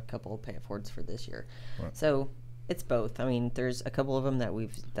on a couple of Pay It Forwards for this year. Right. So it's both. I mean, there's a couple of them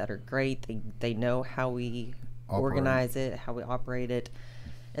that are great. They know how we organize it, how we operate it,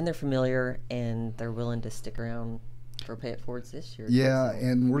 and they're familiar, and they're willing to stick around for Pay It Forwards this year. Yeah, So-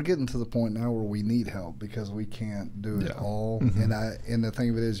 and we're getting to the point now where we need help because we can't do it all. And the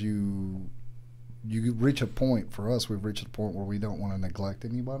thing of it is, you reach a point. For us, we've reached a point where we don't want to neglect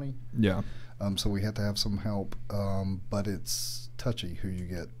anybody. Yeah. So we have to have some help, but it's touchy who you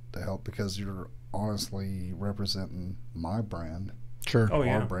get to help, because you're honestly representing my brand, Sure. Oh,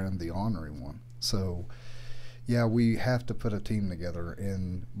 yeah. our brand, the Ornery one. So, yeah, we have to put a team together,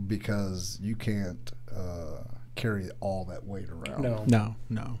 and because you can't carry all that weight around. No.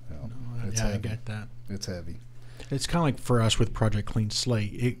 No. It's Yeah, I heavy. get that. It's heavy. It's kind of like for us with Project Clean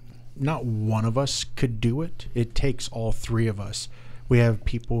Slate. Not one of us could do it. It takes all 3 of us. We have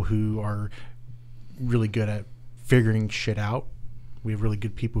people who are really good at figuring shit out. We have really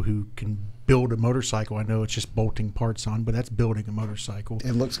good people who can build a motorcycle. I know it's just bolting parts on, but that's building a motorcycle.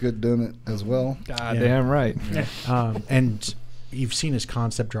 It looks good doing it as well. God damn right. And you've seen his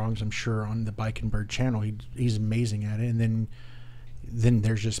concept drawings, I'm sure, on the Bike and Bird channel. He's amazing at it. And then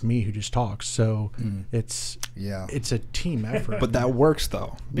there's just me who just talks. So it's a team effort. But that works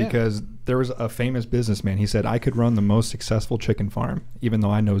though, Yeah. because there was a famous businessman. He said, "I could run the most successful chicken farm, even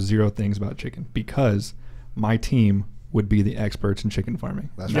though I know 0 things about chicken, because my team would be the experts in chicken farming.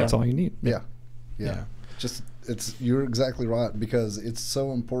 That's all you need. Yeah. Just you're exactly right, because it's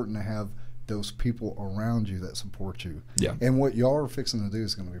so important to have those people around you that support you. Yeah. And what y'all are fixing to do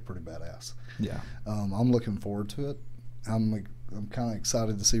is going to be pretty badass. Yeah. I'm looking forward to it. I'm kind of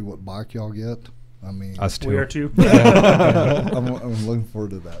excited to see what bike y'all get. I mean, Us too. We are too. I'm looking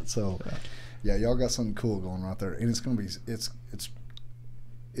forward to that. So, yeah, y'all got something cool going right there, and it's gonna be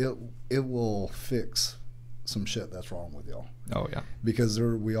it will fix some shit that's wrong with y'all. Oh yeah. Because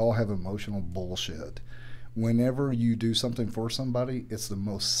we all have emotional bullshit. Whenever you do something for somebody, it's the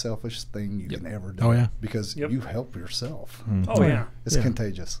most selfish thing you can ever do. Oh, yeah. Because you help yourself. Oh yeah. It's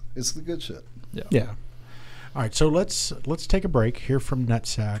contagious. It's the good shit. Yeah. All right, so let's take a break, hear from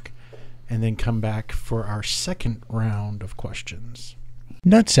Nutsack, and then come back for our second round of questions.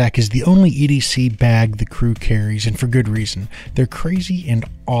 Nutsack is the only EDC bag the crew carries, and for good reason. They're crazy and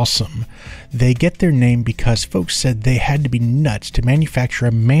awesome. They get their name because folks said they had to be nuts to manufacture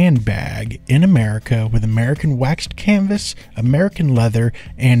a man bag in America with American waxed canvas, American leather,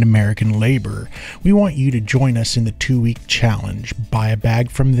 and American labor. We want you to join us in the 2-week challenge. Buy a bag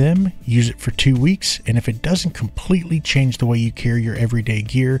from them, use it for 2 weeks, and if it doesn't completely change the way you carry your everyday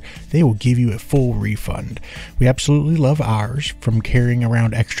gear, they will give you a full refund. We absolutely love ours, from carrying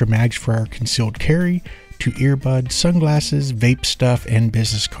around extra mags for our concealed carry to earbuds, sunglasses, vape stuff, and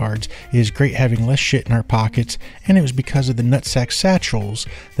business cards. It is great having less shit in our pockets, and it was because of the Nutsack satchels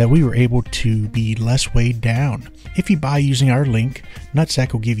that we were able to be less weighed down. If you buy using our link,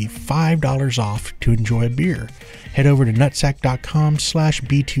 Nutsack will give you $5 off to enjoy a beer. Head over to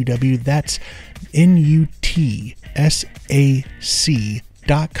nutsack.com/B2W. That's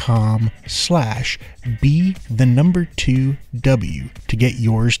NUTSAC.com/B2W to get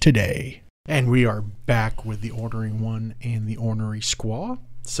yours today. And we are back with the Ornery 1 and the Ornery Squaw.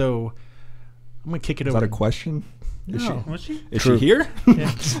 So I'm going to kick it over. Is that a question? No. Was she? Is she here?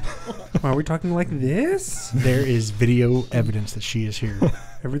 Yeah. Are we talking like this? There is video evidence that she is here.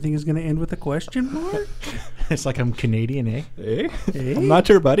 Everything is going to end with a question mark? It's like I'm Canadian, eh? Hey? Hey? I'm not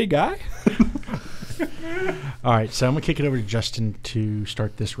your buddy guy. All right, so I'm going to kick it over to Justin to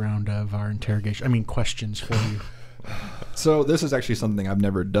start this round of our questions for you. So this is actually something I've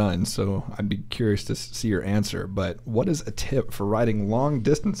never done, so I'd be curious to see your answer. But what is a tip for riding long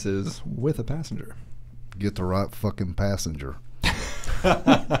distances with a passenger? Get the right fucking passenger.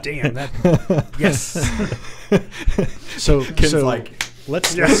 Damn, that. Yes. So like,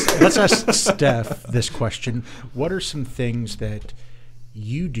 let's ask Steph this question. What are some things that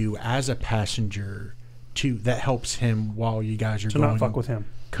you do as a passenger that helps him while you guys are To going not fuck with him.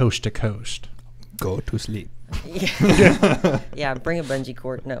 coast to coast? Go to sleep. Yeah, bring a bungee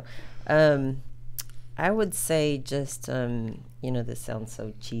cord. No. I would say just, this sounds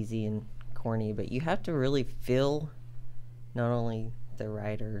so cheesy and corny, but you have to really feel not only the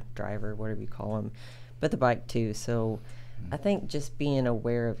rider, driver, whatever you call them, but the bike too. So I think just being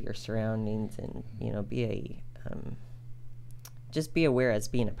aware of your surroundings and, just be aware as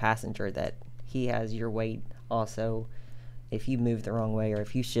being a passenger that he has your weight also. If you move the wrong way or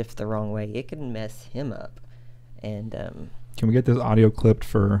if you shift the wrong way, it can mess him up. And Can we get this audio clipped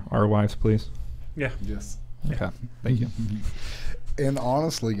for our wives, please? Yeah. Yes. Okay, thank you. And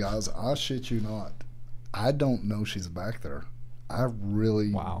honestly, guys, I shit you not. I don't know she's back there. I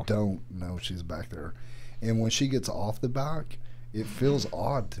really don't know she's back there. And when she gets off the bike, it feels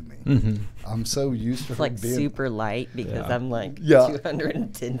odd to me. Mm-hmm. I'm so used to it's her like being super light because I'm like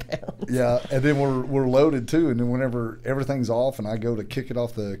 210 pounds. Yeah, and then we're loaded too. And then whenever everything's off and I go to kick it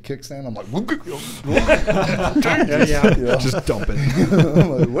off the kickstand, I'm like, Just dump it.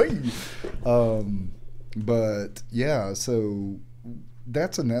 I'm like, wait. But yeah, so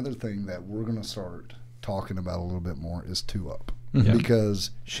that's another thing that we're gonna start talking about a little bit more is 2-Up,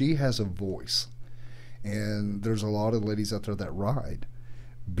 because she has a voice. And there's a lot of ladies out there that ride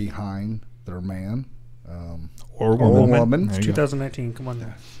behind their man or woman. It's 2019. Come on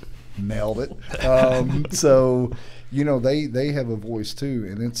now. Nailed it. So, they have a voice too.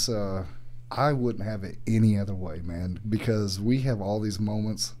 And it's, I wouldn't have it any other way, man, because we have all these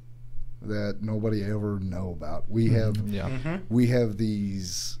moments that nobody ever know about. We have, we have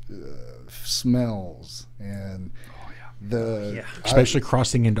these smells and especially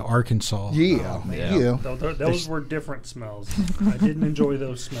crossing into Arkansas. Those were different smells. I didn't enjoy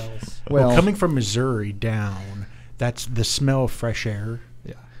those smells. Well, coming from Missouri down, that's the smell of fresh air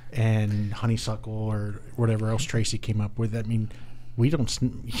and honeysuckle or whatever else Tracy came up with. I mean, we don't.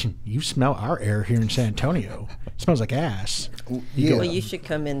 You smell our air here in San Antonio. It smells like ass. Well, you should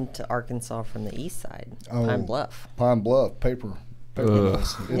come into Arkansas from the east side, Pine Bluff. Pine Bluff, paper.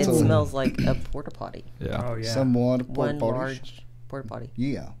 It smells like a porta potty. Yeah. Oh yeah. Somewhat One large porta potty.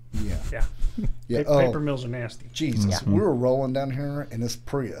 Yeah. Yeah. Yeah. Paper mills are nasty. Jesus, Yeah. we were rolling down here in this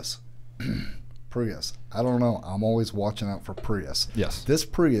Prius. Prius. I don't know. I'm always watching out for Prius. Yes. This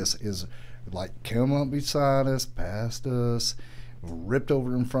Prius is like came up beside us, past us, ripped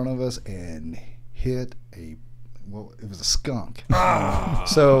over in front of us, and hit it was a skunk.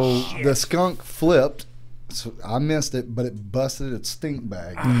 So the skunk flipped. So I missed it, but it busted its stink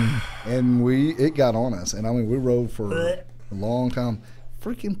bag, and it got on us. And I mean, we rode for a long time.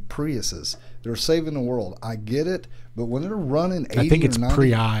 Freaking Priuses, they're saving the world. I get it, but when they're running 80 I think it's or 90,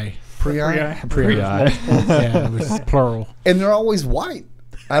 Prii. Prii. Yeah, it was plural. and they're always white.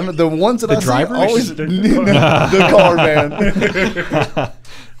 I don't, the ones that The I see drivers? always the car man.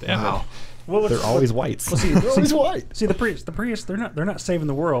 Damn Wow. it. They're always whites. They're always white. See the Prius, they're not saving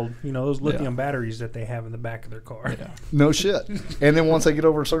the world. You know those lithium batteries that they have in the back of their car. Yeah. No shit. And then once they get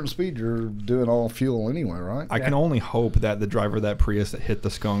over a certain speed, you're doing all fuel anyway, right? I can only hope that the driver of that Prius that hit the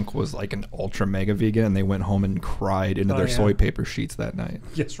skunk was like an ultra mega vegan, and they went home and cried into their soy paper sheets that night.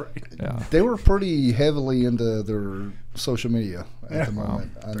 Yes, right. Yeah. They were pretty heavily into their social media at the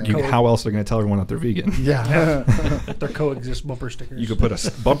moment. I know. How else are they going to tell everyone that they're vegan? Yeah. Their coexist bumper stickers. You could put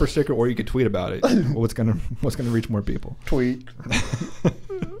a bumper sticker, or you could tweet about it. What's gonna reach more people? Tweet.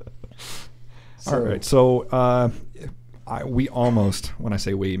 All right. So we almost, when I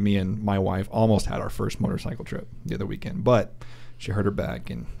say we, me and my wife almost had our first motorcycle trip the other weekend, but she hurt her back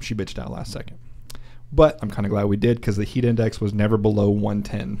and she bitched out last second. But I'm kind of glad we did because the heat index was never below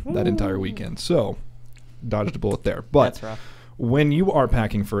 110 that entire weekend. So dodged a bullet there. But That's rough. when you are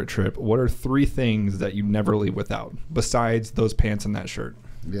packing for a trip, what are 3 things that you never leave without besides those pants and that shirt?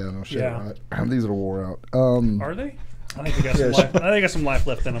 Yeah, no shit. Yeah. Right. These are wore out. Are they? I think they got some life. I think they got some life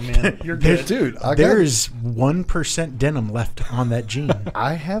left in them, man. You're good, Dude, There's 1% denim left on that jean.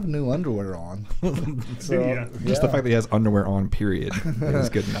 I have new underwear on. So, Yeah. Just the fact that he has underwear on, period, is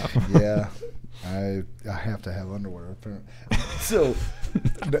good enough. Yeah. I have to have underwear. Apparently. So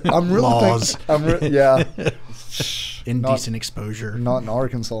I'm really Laws. yeah. Indecent exposure. Not in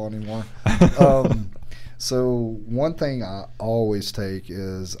Arkansas anymore. So one thing I always take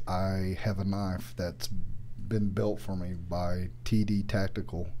is I have a knife that's been built for me by TD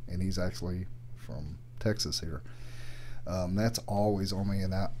Tactical, and he's actually from Texas here. That's always on me,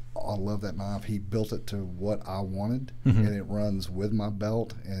 and I love that knife. He built it to what I wanted, and it runs with my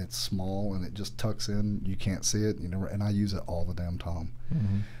belt, and it's small, and it just tucks in. You can't see it, and I use it all the damn time.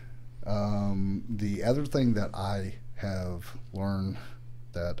 The other thing that I have learned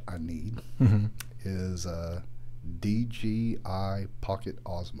that I need is DJI Pocket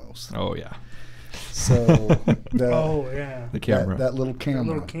Osmos. Oh, yeah. So Oh yeah. The camera. that little camera. That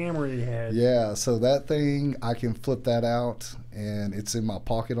little camera he had. Yeah, so that thing, I can flip that out, and it's in my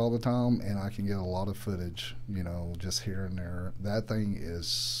pocket all the time, and I can get a lot of footage, just here and there. That thing is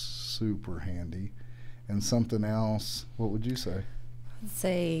super handy. And something else, what would you say?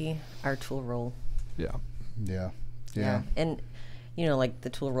 Say our tool roll. Yeah. Yeah. And like the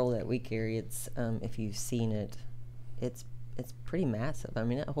tool roll that we carry, it's if you've seen it, it's pretty massive. I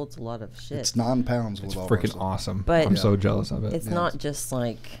mean, it holds a lot of shit. It's 9 pounds It's with all freaking our awesome. But I'm so jealous of it. It's not just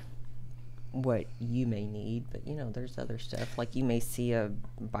like what you may need, but there's other stuff. Like you may see a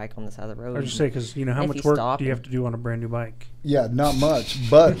bike on the side of the road. I was just say because how If much you work stop do you and- have to do on a brand new bike? Yeah, not much,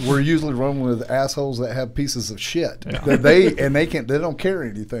 but we're usually running with assholes that have pieces of shit. Yeah. That they don't carry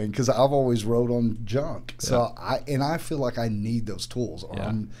anything because I've always rode on junk. So I feel like I need those tools. Or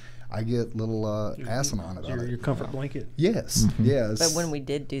Yeah. I get little asinine about Your it. comfort blanket. Yes, yes. But when we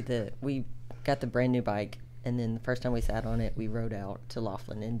did we got the brand new bike, and then the first time we sat on it, we rode out to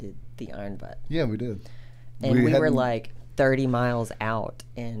Laughlin and did the Iron Butt. Yeah, we did. And we were hadn't- like 30 miles out,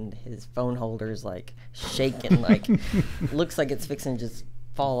 and his phone holder's like shaking, like looks like it's fixing to just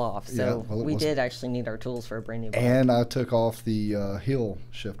fall off. Yeah, So well, it we was- did actually need our tools for a brand new bike. And I took off the hill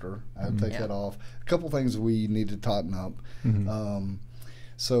shifter. I had to take Yeah. that off. A couple things we need to tighten up.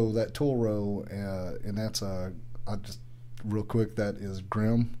 So that tool row, and that's just real quick, that is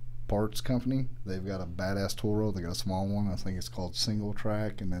Grimm Parts Company. They've got a badass tool row. They got a small one. I think it's called Single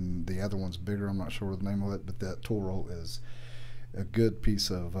Track, and then the other one's bigger. I'm not sure the name of it, but that tool row is a good piece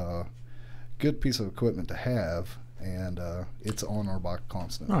of equipment to have, and it's on our bike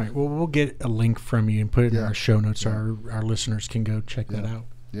constantly. All right. Well, we'll get a link from you and put it in Yeah. our show notes. Our listeners can go check that out.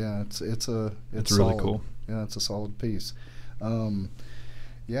 Yeah, it's really solid. cool. Yeah, it's a solid piece.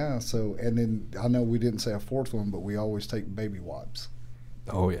 Yeah, so, and then I know we didn't say a fourth one, but we always take baby wipes.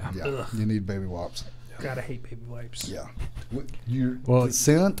 Oh, yeah. Yeah, Ugh. you need baby wipes. Gotta hate baby wipes. Yeah. You Well- the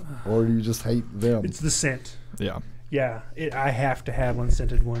scent, or do you just hate them? It's the scent. Yeah. Yeah, I have to have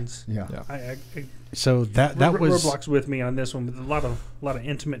unscented ones. Yeah. So that was Roadblock's with me on this one, with a lot of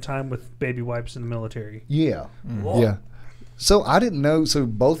intimate time with baby wipes in the military. Yeah. Yeah. So I didn't know. So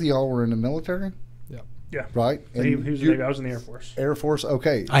both of y'all were in the military, Yeah, right? So he was I was in the Air Force. Air Force.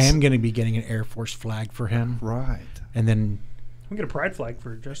 Okay. I am going to be getting an Air Force flag for him, Right. and then We get a pride flag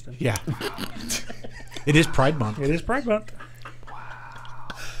for Justin. yeah, it is Pride Month. It is Pride Month.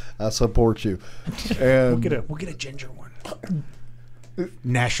 I support you. And We'll get a ginger one.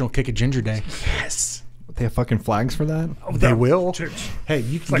 National Kick a Ginger Day. Yes, They have fucking flags for that? Oh, they will. Church. Hey,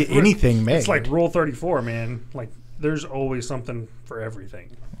 you can like get anything made. It's like Rule 34, man. Like, there's always something for everything.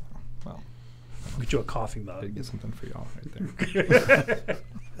 Well, I'll get you a coffee I mug. did get something for y'all right there.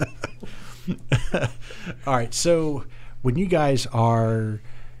 All right, so when you guys are,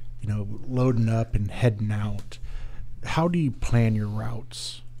 loading up and heading out, how do you plan your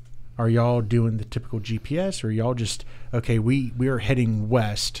routes? Are y'all doing the typical GPS, or are y'all just okay? We are heading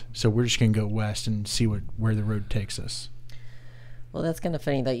west, so we're just gonna go west and see where the road takes us. Well, that's kind of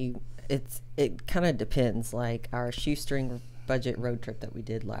funny that it kind of depends. Like our shoestring budget road trip that we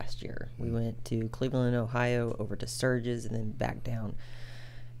did last year, we went to Cleveland, Ohio, over to Sturgis, and then back down.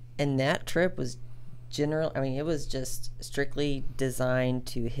 And that trip was it was just strictly designed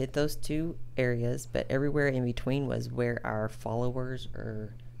to hit those two areas, but everywhere in between was where our followers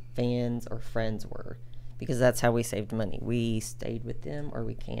or fans or friends were, because that's how we saved money. We stayed with them or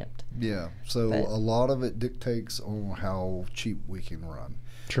we camped. yeah. So But- a lot of it dictates on how cheap we can run.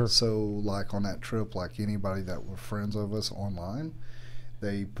 Sure. So like on that trip, like anybody that were friends of us online,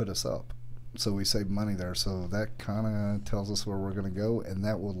 they put us up. So we save money there. So that kind of tells us where we're going to go, and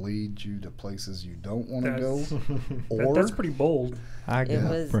that will lead you to places you don't want to go. Or That's pretty bold. I It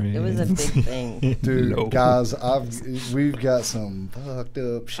got was friends. a big thing. dude, No. guys, we've got some fucked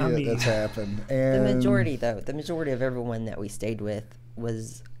up shit mean, that's happened, The and majority of everyone that we stayed with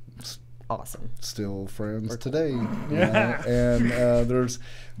was awesome. still friends today. And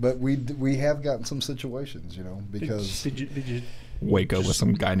but we have gotten some situations, because Did you Wake up with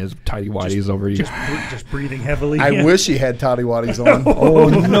some guy in his tidy whities over you. just breathing heavily? I wish he had toddy waddies on. Oh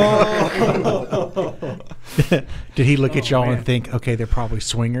no! Did he look at y'all man. and think, okay, they're probably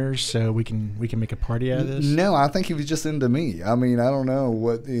swingers, so we can make a party out of this? No, I think he was just into me. I mean, I don't know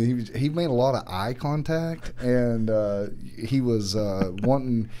what he made a lot of eye contact, and he was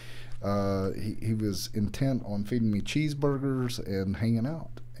wanting. He was intent on feeding me cheeseburgers and hanging out,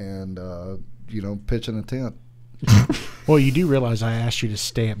 and pitching a tent. Well, you do realize I asked you to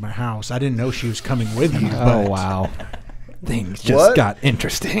stay at my house. I didn't know she was coming with you. Oh but- wow! Things just What? got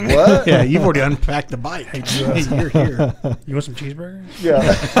interesting. What? Yeah, you've already unpacked the bike. Hey, you're here. You want some cheeseburgers?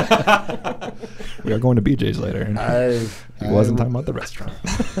 Yeah. We are going to BJ's later. And he wasn't talking about the restaurant.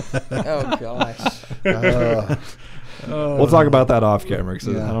 Oh gosh. We'll talk about that off camera because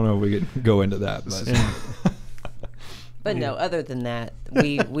Yeah. I don't know if we could go into that. But But no, other than that,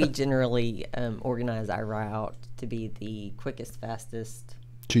 we generally organize our route to be the quickest, fastest,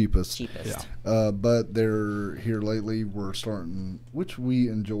 cheapest. cheapest. Yeah. But they're here lately. We're starting, which we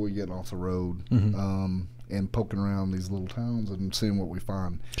enjoy getting off the road and poking around these little towns and seeing what we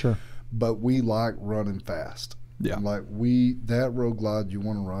find. Sure. But we like running fast. Yeah. Like that road glide, you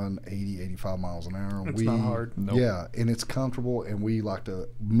want to run 80, 85 miles an hour. It's not hard. Nope. Yeah, and it's comfortable, and we like to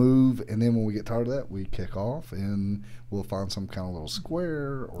move, and then when we get tired of that, we kick off, and we'll find some kind of little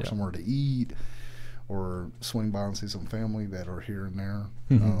square or somewhere to eat, or swing by and see some family that are here and there.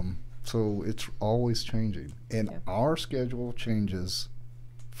 So it's always changing, and our schedule changes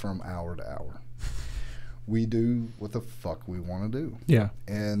from hour to hour. We do what the fuck we want to do. Yeah.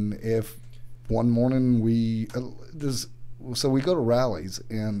 And if one morning we go to rallies,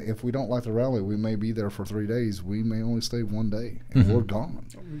 and if we don't like the rally, we may be there for 3 days. We may only stay one day, and we're gone.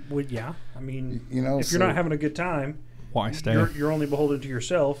 Well, yeah. I mean, if so- you're not having a good time, why stay? you're only beholden to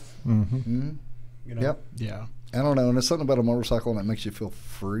yourself. Mhm. Yep. Yeah. I don't know, and there's something about a motorcycle that makes you feel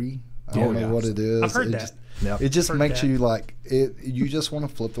free. I don't know what it is. I've heard it that. Just, Yep. it just Heard makes that. you like it. You just want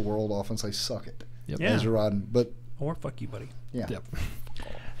to flip the world off and say "suck it" Yep. Yeah. as you're riding. But Or fuck you, buddy. yeah, Yep.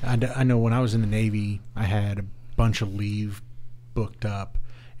 I know when I was in the Navy, I had a bunch of leave booked up,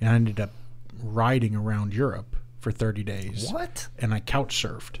 and I ended up riding around Europe for 30 days. What? And I couch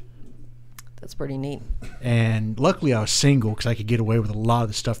surfed. That's pretty neat. And luckily I was single because I could get away with a lot of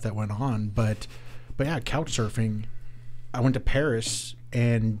the stuff that went on. But yeah, couch surfing, I went to Paris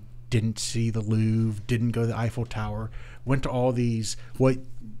and didn't see the Louvre, didn't go to the Eiffel Tower, went to all these, what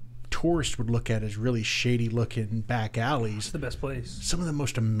tourists would look at as really shady looking back alleys. It's the best place. Some of the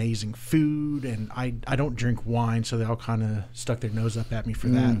most amazing food, and I don't drink wine, so they all kind of stuck their nose up at me for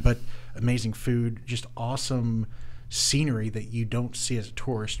that. But amazing food, just awesome scenery that you don't see as a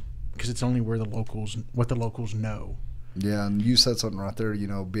tourist because it's only what the locals know. Yeah, and you said something right there,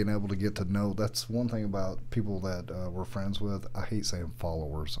 being able to get to know. That's one thing about people that we're friends with. I hate saying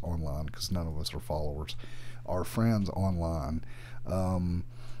followers online because none of us are followers. Our friends online,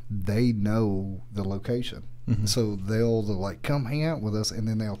 they know the location. Mm-hmm. So they'll like, come hang out with us, and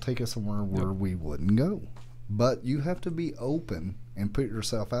then they'll take us somewhere where we wouldn't go. But you have to be open and put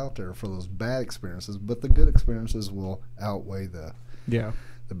yourself out there for those bad experiences. But the good experiences will outweigh the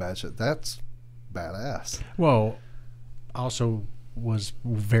bad shit. That's badass. Well, also was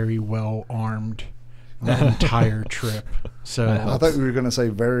very well armed that entire trip. So I thought you were going to say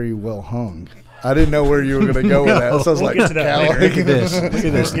very well hung. I didn't know where you were going to go with that. So I was We'll get to that later. look at this. Look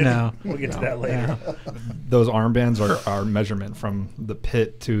at this now. We'll get to that later. Those armbands are measurement from the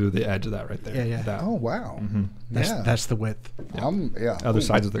pit to the edge of that right there. Yeah. That. Oh, wow. Mm-hmm. That's the width. Other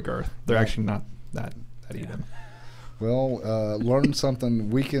sides of the girth. They're actually not that even. Well, learn something.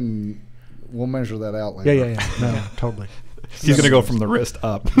 We'll measure that out later. Yeah. No, totally. He's going to go from the wrist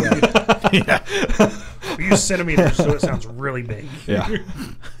up. Yeah. We use centimeters, so it sounds really big. Yeah.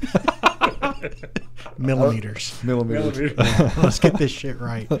 Millimeters. Let's get this shit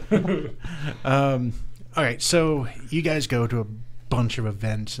right. All right, so you guys go to a bunch of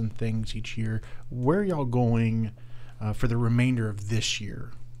events and things each year. Where are y'all going for the remainder of this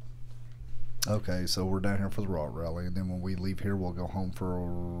year? Okay, so we're down here for the Rock Rally, and then when we leave here, we'll go home for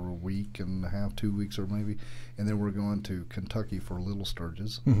a week and a half, 2 weeks or maybe, and then we're going to Kentucky for Little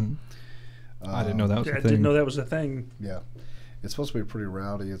Sturgis. Mm-hmm. I didn't know that was a thing. I didn't know that was a thing. Yeah. It's supposed to be pretty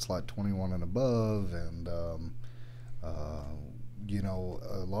rowdy. It's like 21 and above, and, a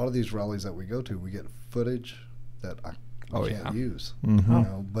lot of these rallies that we go to, we get footage that I can't use.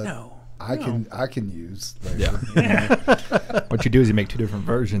 Mm-hmm. But I can use later. Yeah. What you do is you make 2 different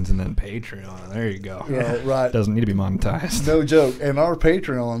versions and then Patreon. There you go. Yeah, right. Doesn't need to be monetized. No joke. And our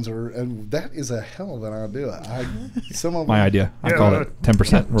Patreons and that is a hell of an idea. Some of My them, idea. I call it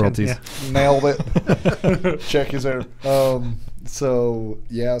 10% royalties. Yeah. nailed it. Check is there. So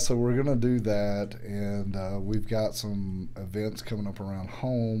we're gonna do that, and we've got some events coming up around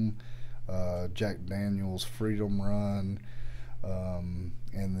home. Jack Daniel's Freedom Run.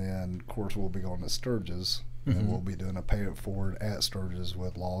 And then, of course, we'll be going to Sturgis, and we'll be doing a pay it forward at Sturgis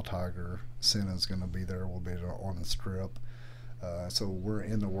with Law Tiger. Senna's going to be there. We'll be on the strip. So we're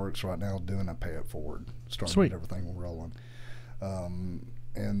in the works right now doing a pay it forward, starting to get everything rolling. And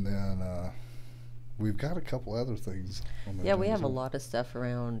then we've got a couple other things on the we have a lot of stuff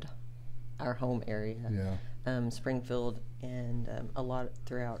around our home area. Yeah. Springfield and a lot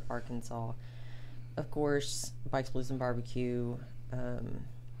throughout Arkansas. Of course, Bikes, Blues, and Barbecue,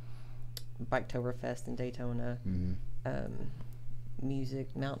 Biketoberfest in Daytona,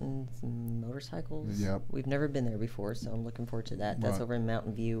 music, mountains, and motorcycles. Yep. We've never been there before, so I'm looking forward to that. That's over in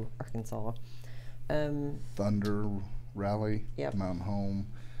Mountain View, Arkansas. Thunder Rally, Yep. Mountain Home.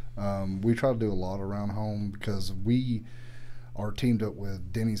 We try to do a lot around home because we are teamed up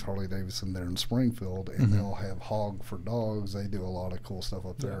with Denny's Harley Davidson there in Springfield, and they'll have Hog for Dogs. They do a lot of cool stuff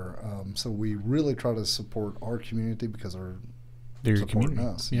up there. So we really try to support our community because they're supporting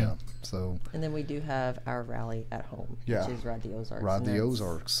us. Yeah. So. And then we do have our rally at home, which is Ride the Ozarks. Ride the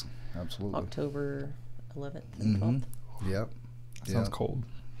Ozarks, absolutely. October 11th and 12th. Yep. That sounds cold.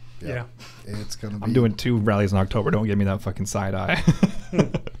 Yeah. It's going to be. I'm doing 2 rallies in October. Don't give me that fucking side eye.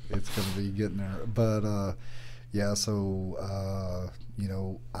 It's going to be getting there. But,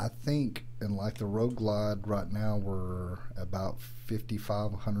 I think in like the Road Glide right now, we're about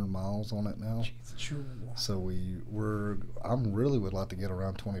 5,500 miles on it now. Jesus. So I really would like to get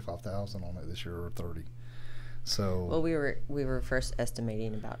around 25,000 on it this year, or 30. So. Well, we were first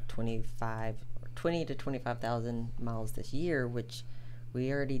estimating about 20 to 25,000 miles this year, which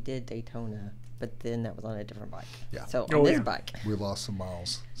we already did Daytona, but then that was on a different bike. Yeah. So on this bike, we lost some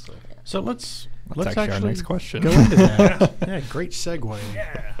miles. So let's actually actually our next question. go into that. Yeah, great segue.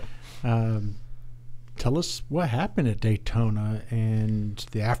 Yeah. Tell us what happened at Daytona and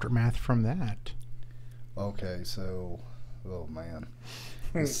the aftermath from that. Okay, so, oh man,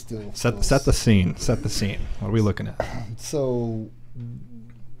 it's still Set the scene. Set the scene. What are we looking at? So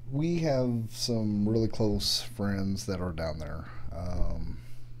we have some really close friends that are down there,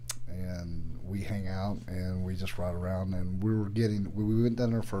 and we hang out and we just ride around. And we went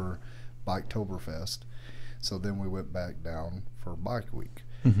down there for Biketoberfest, so then we went back down for Bike Week.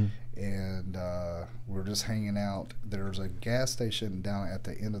 And we're just hanging out. There's a gas station down at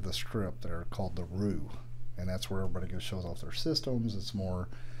the end of the strip there called the Roo, and that's where everybody goes, shows off their systems. It's more,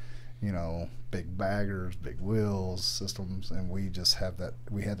 big baggers, big wheels systems, and we just have that.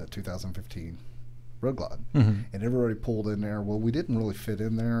 We had that 2015 road glide. Mm-hmm. And everybody pulled in there. Well, we didn't really fit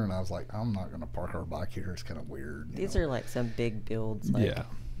in there, and I was like, I'm not going to park our bike here. It's kind of weird. These are like some big builds, like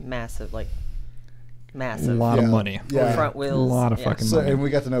massive, like A massive. lot of money. Yeah. Front wheels. A lot of fucking So, money. and we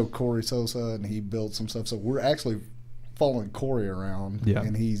got to know Corey Sosa, and he built some stuff. So we're actually following Corey around,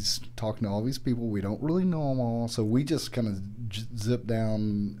 and he's talking to all these people. We don't really know them all, so we just kind of zip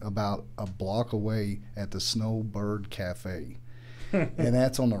down about a block away at the Snowbird Cafe, and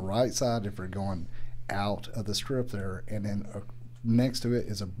that's on the right side if you're going out of the strip there, and then next to it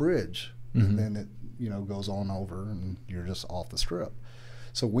is a bridge, and then it goes on over, and you're just off the strip.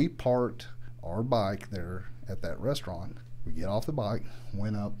 So we parked our bike there at that restaurant. We get off the bike,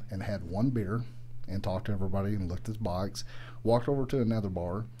 went up and had one beer and talked to everybody and looked at bikes, walked over to another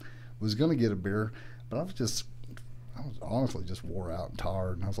bar, was going to get a beer, but I was honestly just wore out and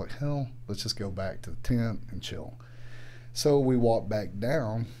tired, and I was like, hell, let's just go back to the tent and chill. So we walked back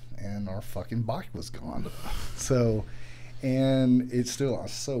down, and our fucking bike was gone. So, and it's still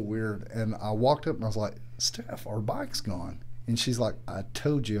so weird, and I walked up and I was like, Steph, our bike's gone. And she's like, I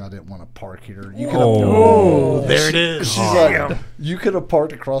told you I didn't want to park here. You could There it is. She's like, you could have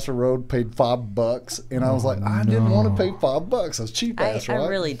parked across the road, paid $5, and I was like, I didn't want to pay $5. I was cheap ass, right? I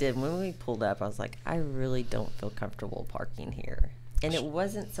really did. When we pulled up, I was like, I really don't feel comfortable parking here. And it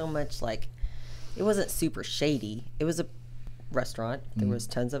wasn't so much like, it wasn't super shady. It was a restaurant. There was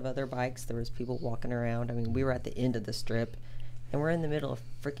tons of other bikes. There was people walking around. I mean, we were at the end of the strip, and we're in the middle of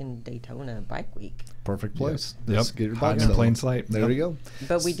freaking Daytona Bike Week. Perfect place. Yep. Just get your Hiding bike in stolen. plain sight. There you go.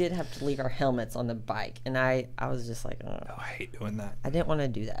 But we did have to leave our helmets on the bike, and I was just like, Oh, I hate doing that. I didn't want to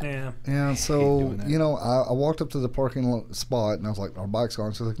do that. Yeah. Yeah, so, doing that. I walked up to the parking spot, and I was like, our bike's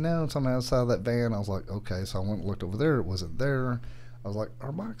gone. She's like, no, it's on the outside of that van. I was like, okay. So I went and looked over there. It wasn't there. I was like,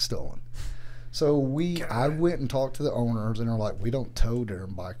 our bike's stolen. So I went and talked to the owners, and they're like, we don't tow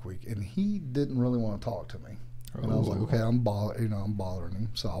during Bike Week. And he didn't really want to talk to me. And I was like, okay, I'm bothering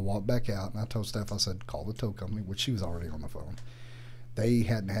him. So I walked back out, and I told Steph, I said, call the tow company, which she was already on the phone. They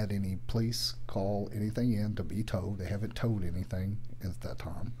hadn't had any police call anything in to be towed. They haven't towed anything at that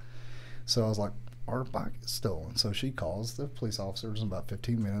time. So I was like, our bike is stolen. So she calls the police officers in about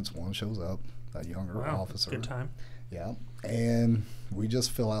 15 minutes. One shows up, a younger officer. Good time. Yeah. And we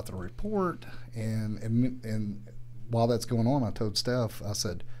just fill out the report. And while that's going on, I told Steph, I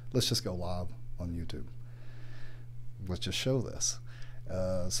said, let's just go live on YouTube. Let's just show this.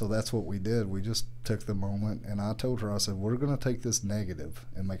 So that's what we did. We just took the moment, and I told her, I said, we're going to take this negative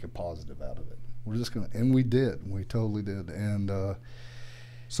and make a positive out of it. We're just going to, and we did. We totally did. And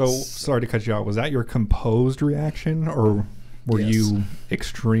So, sorry to cut you out. Was that your composed reaction, or were you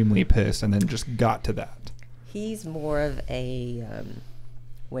extremely pissed and then just got to that? He's more of a,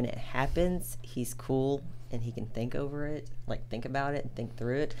 when it happens, he's cool and he can think over it, like think about it and think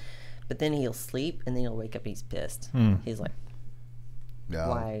through it. But then he'll sleep, and then he'll wake up and he's pissed. He's like,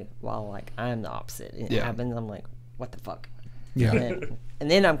 why? While like I'm the opposite. And it happens, I'm like, what the fuck? Yeah.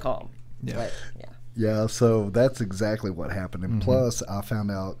 And then I'm calm. Yeah. But, yeah, so that's exactly what happened. And plus, I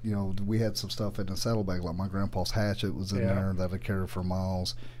found out, we had some stuff in the saddlebag, like my grandpa's hatchet was in there that I carried for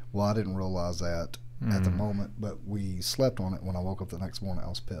miles. Well, I didn't realize that at the moment, but we slept on it. When I woke up the next morning, I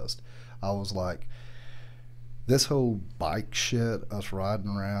was pissed. I was like, this whole bike shit, us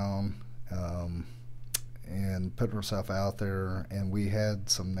riding around and putting ourselves out there, and we had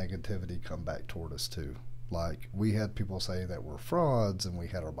some negativity come back toward us too. Like, we had people say that we're frauds, and we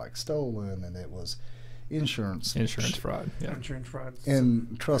had our bike stolen, and it was insurance fraud. Yeah. Insurance fraud.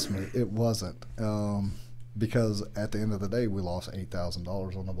 And trust me, it wasn't. Because at the end of the day, we lost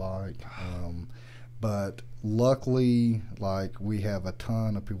 $8,000 on the bike. But luckily, like, we have a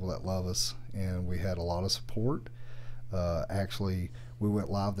ton of people that love us, and we had a lot of support. Actually, we went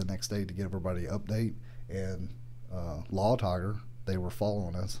live the next day to get everybody an update, and Law Tiger, they were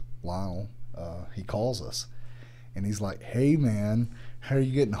following us. Lionel, he calls us, and he's like, hey, man, how are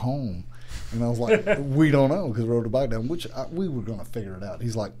you getting home? And I was like, we don't know, because we rode the bike down, which we were going to figure it out.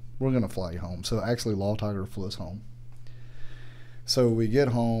 He's like, we're going to fly you home. So actually, Law Tiger flew us home. So we get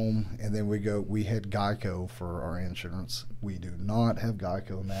home, and then we had Geico for our insurance. We do not have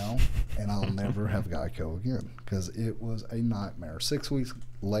Geico now, and I'll never have Geico again, because it was a nightmare. 6 weeks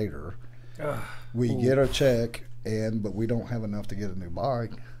later, we get our check, but we don't have enough to get a new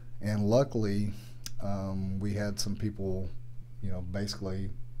bike. And luckily, we had some people, basically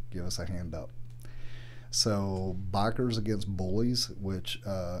give us a hand up. So Bikers Against Bullies, which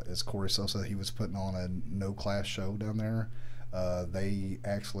is Corey Sosa, he was putting on a no-class show down there. They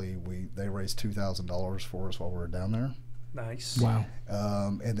raised $2,000 for us while we were down there. Nice. Wow.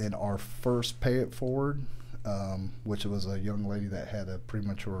 And then our first Pay It Forward, which was a young lady that had a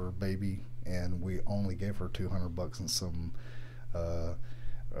premature baby, and we only gave her $200 and some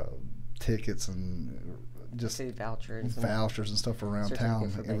tickets and just Food vouchers and stuff around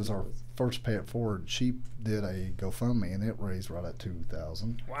town. It was our babies. first pay it forward. She did a GoFundMe, and it raised right at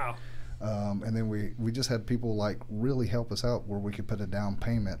 $2,000. Wow. And then we just had people like really help us out where we could put a down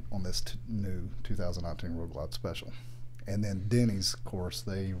payment on this new 2019 Road Glide Special. And then Denny's, of course,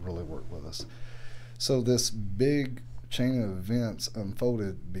 they really worked with us. So this big chain of events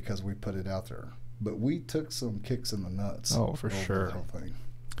unfolded because we put it out there. But we took some kicks in the nuts. Oh, for over sure. The whole thing,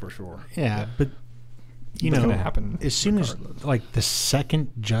 for sure. Yeah, but you It's know, gonna happen as soon regardless. as like the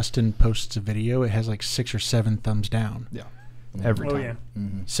second Justin posts a video, it has like 6 or 7 thumbs down. Yeah. Every Oh time. yeah.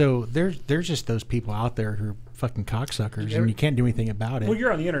 Mm-hmm. So there's just those people out there who are fucking cocksuckers, Yeah. and you can't do anything about it. Well,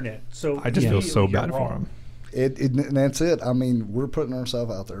 you're on the internet, so I just feel so immediately bad you're for wrong. him. And that's it. I mean, we're putting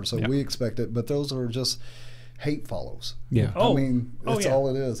ourselves out there, so Yeah. we expect it. But those are just hate follows. Yeah. Oh. I mean, Oh, that's yeah.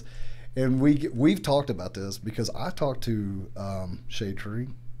 all it is. And we've talked about this because I talked to Shade Tree,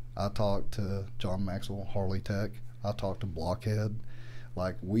 I talked to John Maxwell, Harley Tech, I talked to Blockhead.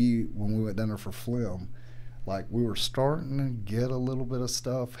 Like when we went down there for Flim, like we were starting to get a little bit of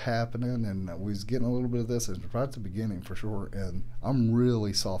stuff happening, and we was getting a little bit of this, and right at the beginning for sure. And I'm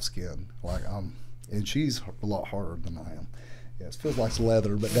really soft skinned, and she's a lot harder than I am. Yeah, it feels like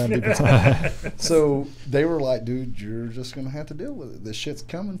leather, but down deep inside. So they were like, dude, you're just going to have to deal with it. This shit's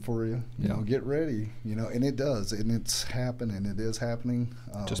coming for you. You know, get ready. You know, and it does. And it's happening. It is happening.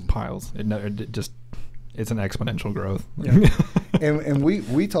 Just piles. It's an exponential growth. Yeah. and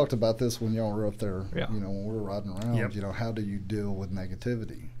we talked about this when y'all were up there, Yeah. you know, when we were riding around, Yep. you know, how do you deal with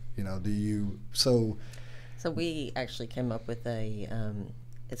negativity? You know, So we actually came up with a,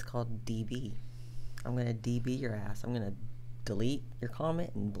 it's called DB. I'm going to DB your ass. I'm going to delete your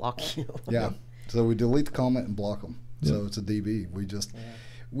comment and block you. yeah. So we delete the comment and block them. So Yeah. it's a DB.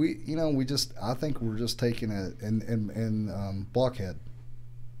 I think we're just taking it, and Blockhead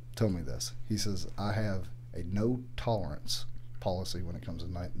told me this. He says, I have a no tolerance policy when it comes to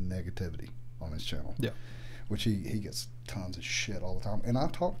negativity on his channel. Yeah. Which he gets tons of shit all the time. And I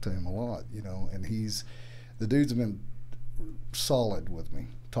talk to him a lot, you know, and the dude's been solid with me,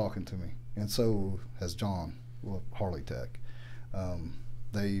 talking to me. And so has John with Harley Tech.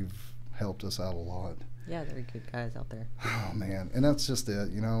 They've helped us out a lot. Yeah, they're good guys out there. Oh, man. And that's just it,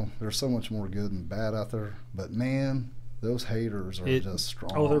 you know. There's so much more good and bad out there. But, man, those haters are just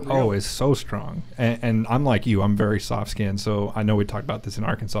strong. Oh, they're real. Oh, it's so strong. And I'm like you. I'm very soft-skinned. So I know we talked about this in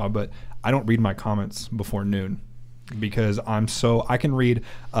Arkansas, but I don't read my comments before noon because I can read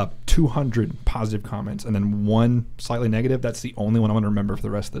up 200 positive comments and then one slightly negative. That's the only one I'm going to remember for the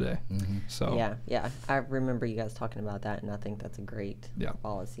rest of the day. Mm-hmm. So Yeah. I remember you guys talking about that, and I think that's a great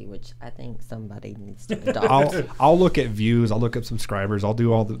policy, which I think somebody needs to adopt. I'll look at views. I'll look up subscribers. I'll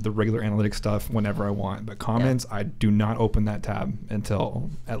do all the regular analytics stuff whenever I want. But comments, I do not open that tab until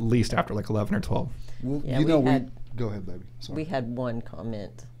at least after like 11 or 12. Well, Yeah, you know, we had- go ahead, baby. Sorry. We had one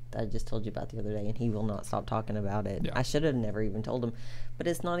comment that I just told you about the other day, and he will not stop talking about it. Yeah. I should have never even told him, but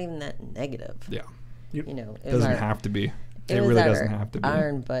it's not even that negative. Yeah. You know, It doesn't have to be. It was really our doesn't have to be.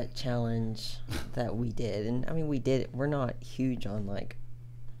 Iron butt challenge that we did, and I mean, we did it. We're not huge on like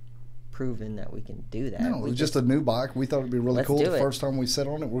proving that we can do that. No, it was just a new bike. We thought it'd be really Let's cool. do The it. first time we sat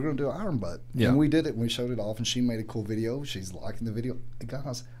on it, we're going to do iron butt. Yeah. And we did it, and we showed it off, and she made a cool video. She's liking the video.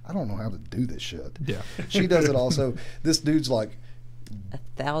 Guys, I don't know how to do this shit. Yeah. She does it also. This dude's like,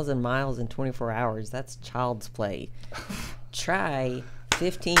 1,000 miles in 24 hours. That's child's play. Try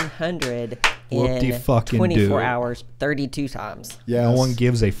 1,500 in Whoop-de-fucking 24 do. hours, 32 times. yeah. No one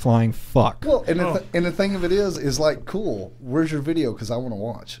gives a flying fuck. Well, and the thing of it is like, cool, where's your video? Because I want to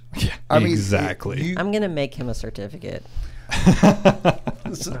watch. Yeah, I mean, exactly. you- I'm gonna make him a certificate.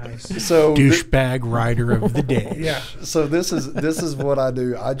 Nice. so Douchebag rider of the day. Yeah. So this is what I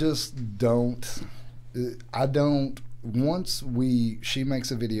do. I just don't. Once she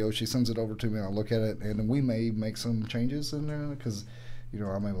makes a video, she sends it over to me, and I look at it, and we may make some changes in there because, you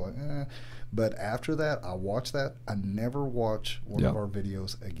know, I may be like, eh. But after that, I watch that. I never watch one of our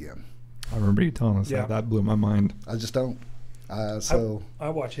videos again. I remember you telling us Yeah. that. That blew my mind. I just don't. I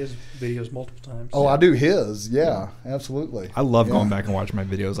watch his videos multiple times. I do his. Yeah, absolutely. I love Yeah. going back and watching my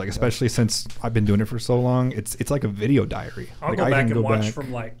videos, like especially since I've been doing it for so long. It's like a video diary. I'll like go I back can and go watch back.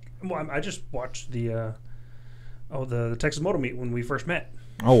 from like. Well, I just watched the Texas Moto Meet when we first met.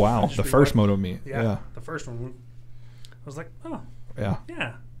 Oh wow, just the first rewatched- Moto Meet. Yeah, Yeah, the first one. I was like, oh, yeah.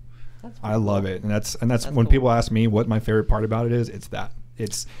 yeah. That's I love it, and that's when cool. people ask me what my favorite part about it is. It's that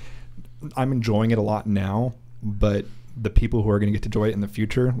I'm enjoying it a lot now, but the people who are going to get to enjoy it in the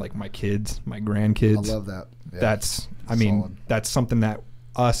future, like my kids, my grandkids. I love that. Yeah. That's Solid. that's something that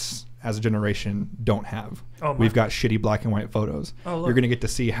us as a generation don't have. Oh, We've got shitty black and white photos. Oh, look. You're going to get to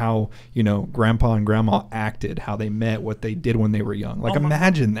see how, grandpa and grandma acted, how they met, what they did when they were young. Like,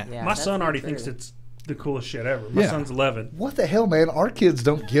 imagine that. Yeah. My that's son already true. thinks it's the coolest shit ever. My Yeah. son's 11, What the hell, man? Our kids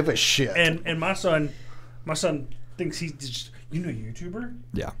don't give a shit. and my son thinks he's just, YouTuber.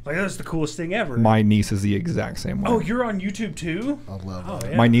 Yeah. Like that's the coolest thing ever. My niece is the exact same way. Oh, you're on YouTube too? I love Oh,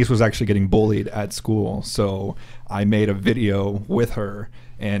 that. yeah. My niece was actually getting bullied at school, so I made a video with her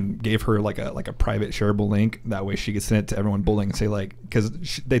and gave her like a private shareable link. That way she could send it to everyone bullying and say, like, because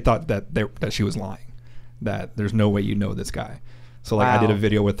they thought that she was lying, that there's no way this guy. So like I did a Wow.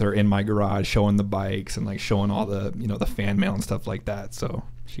 video with her in my garage showing the bikes and like showing all the the fan mail and stuff like that. So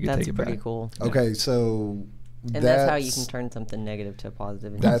she could That's take it pretty back. cool. Okay, so And that's how you can turn something negative to a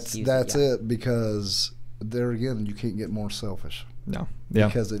positive. And That's just use that's yeah. it, because there again, you can't get more selfish. No. Yeah.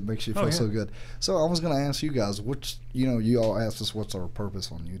 Because it makes you feel yeah. so good. So I was going to ask you guys, which you all asked us what's our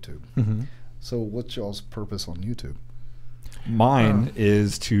purpose on YouTube. Mhm. So what's y'all's purpose on YouTube? Mine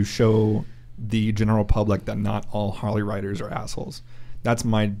is to show the general public that not all Harley riders are assholes.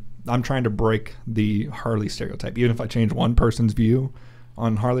 I'm trying to break the Harley stereotype. Even if I change one person's view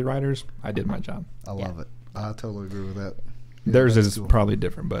on Harley riders, I did my job. I love it. I totally agree with that. Yeah, Theirs that's is cool. probably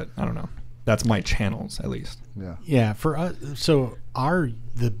different, but I don't know. That's my channels, at least. Yeah. Yeah, for us, so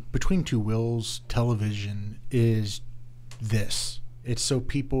the Between Two Wheels television is this. It's so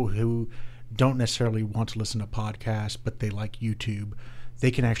people who don't necessarily want to listen to podcasts, but they like YouTube,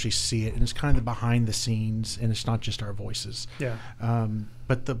 they can actually see it, and it's kind of the behind the scenes, and it's not just our voices. Yeah.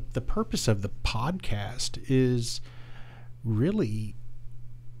 But the purpose of the podcast is really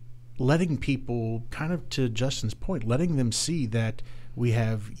letting people, kind of to Justin's point, letting them see that we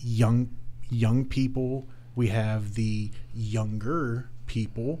have young people, we have the younger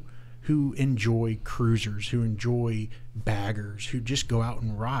people who enjoy cruisers, who enjoy baggers, who just go out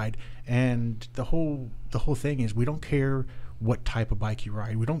and ride. And the whole thing is, we don't care what type of bike you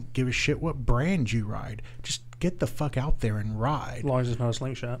ride. We don't give a shit what brand you ride. Just get the fuck out there and ride. As long as it's not a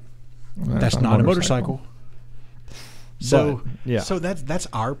slingshot. That's not a motorcycle. So But, yeah. so that's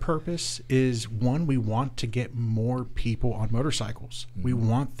our purpose. Is one, we want to get more people on motorcycles. We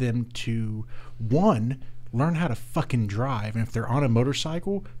want them to, one, learn how to fucking drive, and if they're on a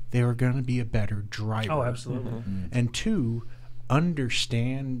motorcycle, they are going to be a better driver. Oh, absolutely. And two,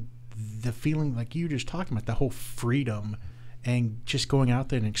 understand the feeling like you were just talking about, the whole freedom and just going out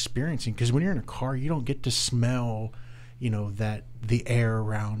there and experiencing. Because when you're in a car, you don't get to smell, that the air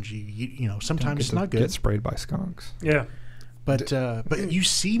around you. Sometimes it's not good. Get sprayed by skunks. Yeah. But you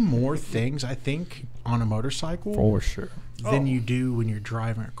see more things, I think, on a motorcycle For sure. than you do when you're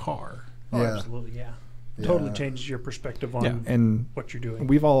driving a car. Oh, Yeah. absolutely. Yeah. Yeah. Totally changes your perspective on Yeah, and what you're doing.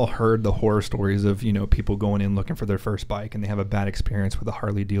 we've all heard the horror stories of people going in looking for their first bike and they have a bad experience with a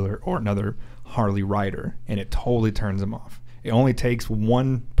Harley dealer or another Harley rider, and it totally turns them off. It only takes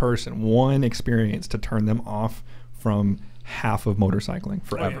one person, one experience to turn them off from half of motorcycling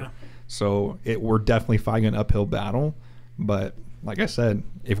forever. yeah. So we're definitely fighting an uphill battle, but like I said,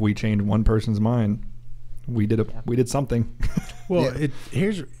 if we change one person's mind, we did something. Well, Yeah.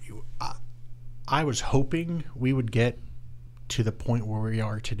 I was hoping we would get to the point where we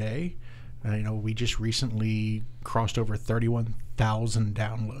are today. We just recently crossed over 31,000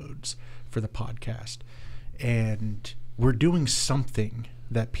 downloads for the podcast, and we're doing something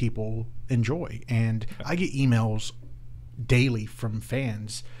that people enjoy. And I get emails daily from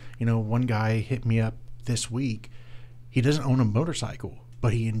fans. One guy hit me up this week. He doesn't own a motorcycle,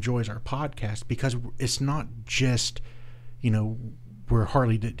 but he enjoys our podcast because it's not just, we're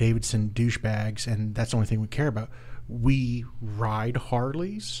Harley Davidson douchebags and that's the only thing we care about. We ride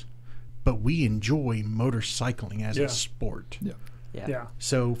Harleys, but we enjoy motorcycling as Yeah. a sport. Yeah. Yeah.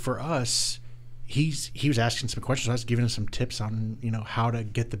 So for us, he was asking some questions. I was giving him some tips on how to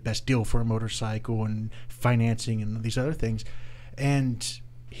get the best deal for a motorcycle and financing and these other things, and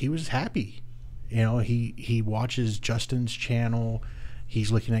he was happy. He watches Justin's channel.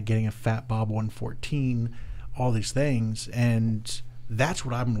 He's looking at getting a Fat Bob 114, all these things, and that's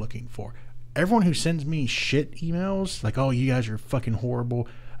what I'm looking for. Everyone who sends me shit emails like, "Oh, you guys are fucking horrible,"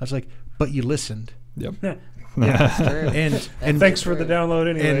 I was like, "But you listened." Yep. Yeah. That's true. And Thanks for the download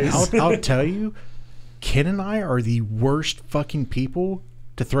and anyways. I'll tell you, Ken and I are the worst fucking people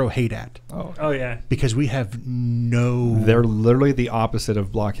to throw hate at Oh, Oh, yeah. because we have no. they're literally the opposite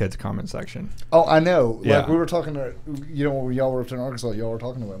of Blockhead's comment section. Oh, I know. Yeah. Like we were talking to, when y'all were up in Arkansas, y'all were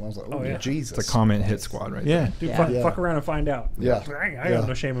talking about it. And I was like, oh, yeah. Jesus. It's a comment hit squad right Yeah. Dude, Yeah. fuck around and find out. Yeah. I Yeah. got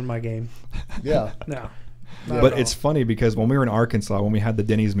no shame in my game. Yeah. No. But it's funny because when we were in Arkansas, when we had the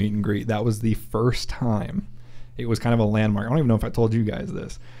Denny's meet and greet, that was the first time. It was kind of a landmark. I don't even know if I told you guys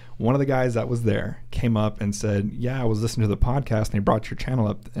this. One of the guys that was there came up and said, yeah, I was listening to the podcast and they brought your channel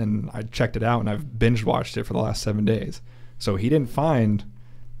up and I checked it out and I've binge watched it for the last 7 days. So he didn't find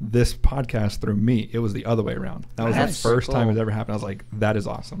this podcast through me. It was the other way around. That was the first time it's ever happened. I was like, that is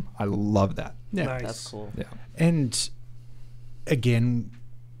awesome. I love that. Yeah. Nice. That's cool. Yeah. And again,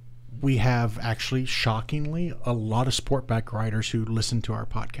 we have actually, shockingly, a lot of sport bike riders who listen to our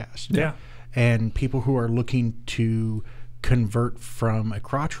podcast. Yeah. And people who are looking to convert from a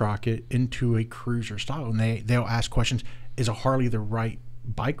crotch rocket into a cruiser style. And they'll ask questions, is a Harley the right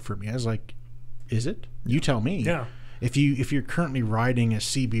bike for me? I was like, is it? You tell me. Yeah. If you're currently riding a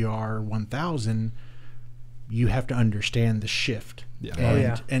CBR 1000, you have to understand the shift.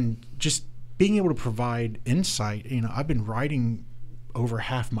 Yeah. And just being able to provide insight. I've been riding over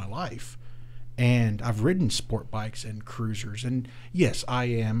half my life, and I've ridden sport bikes and cruisers. And yes, I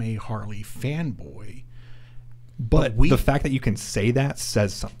am a Harley fanboy. But the fact that you can say that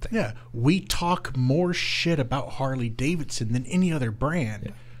says something. Yeah, we talk more shit about Harley Davidson than any other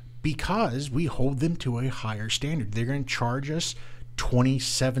brand because we hold them to a higher standard. They're going to charge us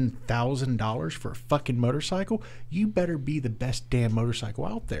 $27,000 for a fucking motorcycle. You better be the best damn motorcycle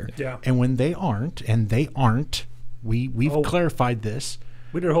out there. Yeah. And when they aren't, we've clarified this.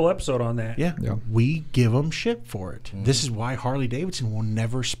 We did a whole episode on that. Yeah, we give them shit for it. This is why Harley Davidson will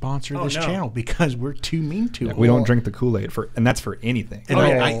never sponsor this channel, because we're too mean to it. We don't drink the Kool-Aid and that's for anything. And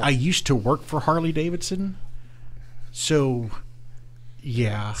I used to work for Harley Davidson, so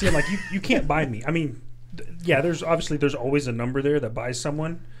yeah. See, like you can't buy me. I mean, there's always a number there that buys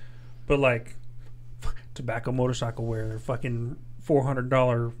someone, but like tobacco, motorcycle wear, fucking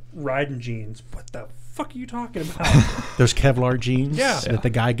 $400 riding jeans. What the fuck are you talking about? Those Kevlar jeans that the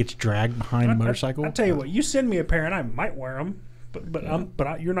guy gets dragged behind a motorcycle. I tell you what, you send me a pair and I might wear them,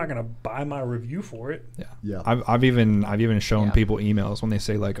 but you're not gonna buy my review for it. Yeah. I've even shown people emails when they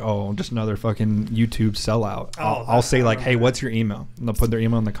say like, oh, just another fucking YouTube sellout. I'll say like, hey, what's your email? And they'll put their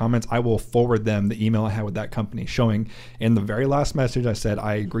email in the comments. I will forward them the email I had with that company, showing in the very last message I said,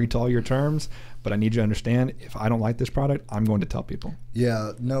 I agree to all your terms, but I need you to understand, if I don't like this product, I'm going to tell people.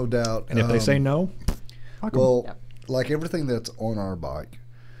 Yeah, no doubt. And if they say no, like everything that's on our bike,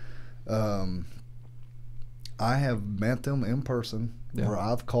 I have met them in person, where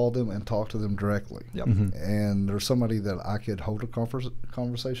I've called them and talked to them directly. Yep. And there's somebody that I could hold a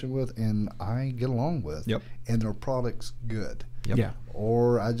conversation with and I get along with. Yep. And their product's good. Yep. Yeah.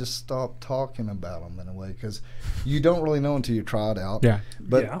 Or I just stop talking about them in a way, because you don't really know until you try it out. Yeah.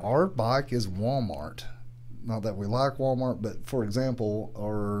 But our bike is Walmart. Not that we like Walmart, but for example,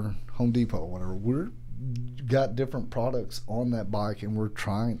 or Home Depot, or whatever, we're got different products on that bike, and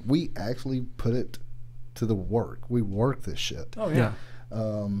we actually put it to the work. We work this shit. Oh yeah.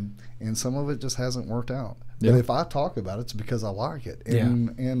 And some of it just hasn't worked out. Yeah. But if I talk about it, it's because I like it.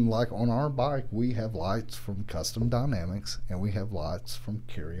 And like on our bike, we have lights from Custom Dynamics and we have lights from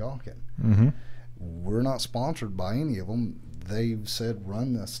Karaoke. Mm-hmm. We're not sponsored by any of them. They've said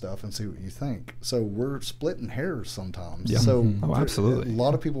run this stuff and see what you think. So we're splitting hairs sometimes. Yeah. So Absolutely. A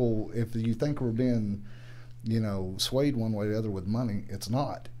lot of people, if you think we're being, swayed one way or the other with money, it's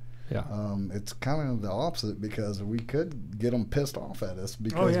not. Yeah. It's kind of the opposite, because we could get them pissed off at us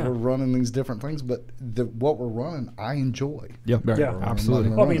because yeah. we're running these different things, but what we're running, I enjoy. Yep. Yeah.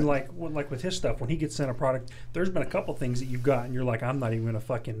 Absolutely. Well, I mean, like with his stuff, when he gets sent a product, there's been a couple things that you've got, and you're like, I'm not even gonna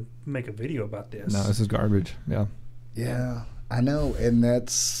fucking make a video about this. No, this is garbage. Yeah. Yeah, I know, and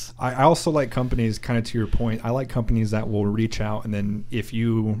that's. I also like companies, kind of to your point. I like companies that will reach out, and then if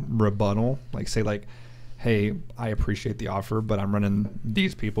you rebuttal, like say like, hey, I appreciate the offer, but I'm running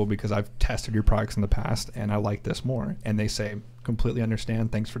these people because I've tested your products in the past and I like this more. And they say, completely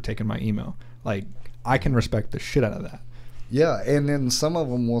understand. Thanks for taking my email. Like, I can respect the shit out of that. Yeah, and then some of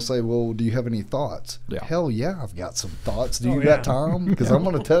them will say, well, do you have any thoughts? Yeah. Hell yeah, I've got some thoughts. Do you yeah. got time? Because I'm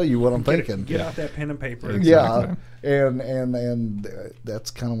going to tell you what I'm thinking. Get out that pen and paper. Exactly. Yeah, and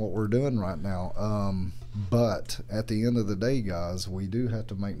that's kind of what we're doing right now. But at the end of the day, guys, we do have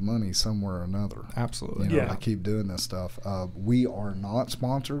to make money somewhere or another. Absolutely. I keep doing this stuff. We are not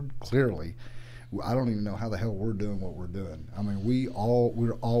sponsored, clearly. I don't even know how the hell we're doing what we're doing. I mean,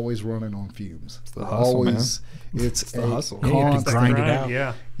 we're always running on fumes. It's the hustle, man. It's the hustle. You have to grind it out.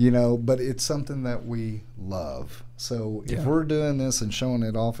 Yeah. But it's something that we love. So if we're doing this and showing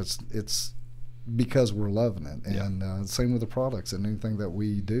it off, it's because we're loving it. And same with the products and anything that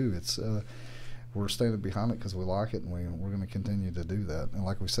we do. It's we're standing behind it because we like it, and we're going to continue to do that. And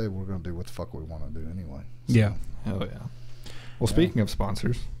like we said, we're going to do what the fuck we want to do anyway. So. Yeah. Hell yeah. Well, speaking of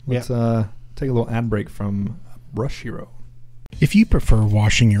sponsors, let's take a little ad break from Brush Hero. If you prefer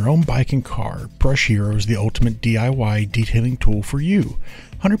washing your own bike and car, Brush Hero is the ultimate DIY detailing tool for you.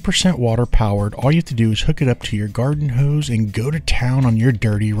 100% water powered, all you have to do is hook it up to your garden hose and go to town on your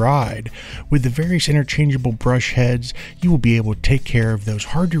dirty ride. With the various interchangeable brush heads, you will be able to take care of those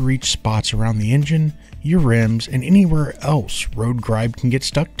hard to reach spots around the engine, your rims, and anywhere else road grime can get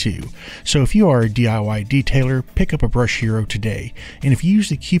stuck to. So if you are a DIY detailer, pick up a Brush Hero today. And if you use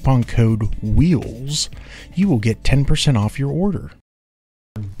the coupon code WHEELS, you will get 10% off your order.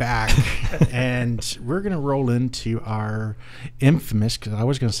 Back, and we're going to roll into our infamous, because I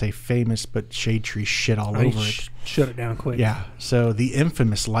was going to say famous, but Shade Tree shit all over it. Shut it down quick. Yeah, so the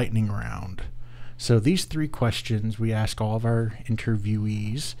infamous lightning round. So these 3 questions we ask all of our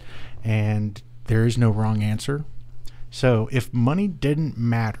interviewees, and there is no wrong answer. So if money didn't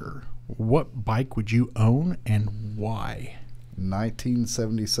matter, what bike would you own and why?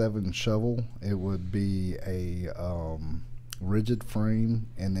 1977 shovel. It would be a rigid frame,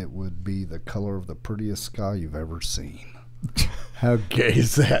 and it would be the color of the prettiest sky you've ever seen. How gay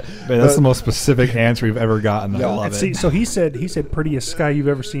is that? Man, that's the most specific answer we've ever gotten. I love See, it. so he said prettiest sky you've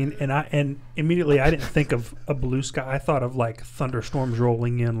ever seen, and immediately I didn't think of a blue sky. I thought of like thunderstorms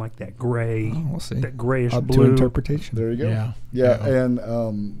rolling in, like that gray, We'll see. that grayish Up to blue. interpretation. There you go. Yeah.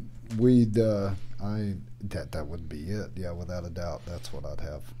 And we'd that would be it. Yeah, without a doubt, that's what I'd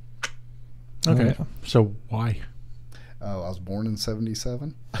have. Okay, Yeah. so why? I was born in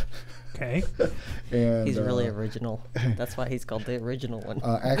 '77. Okay. And He's really original. That's why he's called the original one.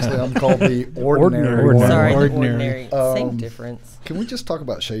 actually, I'm called the ordinary. Ordinary. one. Sorry, the ordinary. ordinary. Same difference. Can we just talk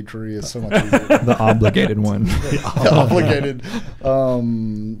about Shade Tree? It's so much easier. The obligated one. Obligated.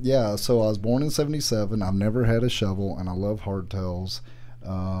 Yeah, so I was born in '77. I've never had a shovel, and I love hardtails.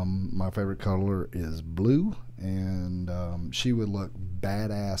 My favorite color is blue, and she would look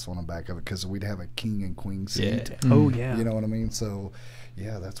badass on the back of it because we'd have a king and queen seat. Yeah. Oh yeah. You know what I mean? So,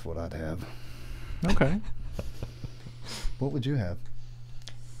 yeah, that's what I'd have. Okay. What would you have?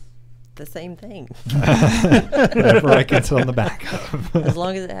 The same thing. Whatever I can sit on the back of. As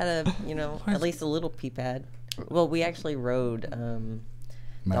long as it had at least a little pea pad. Well, we actually rode the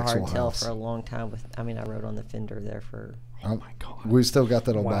Maxwell hardtail House. for a long time. I rode on the fender there for. Oh my God. We still got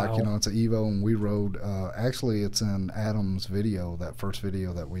that on Wow. back. You know, it's an Evo, and we rode. Actually, it's in Adam's video, that first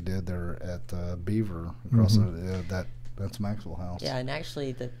video that we did there at Beaver across that's Maxwell House. Yeah, and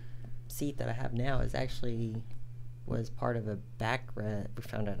actually the seat that I have now was part of a backrest. We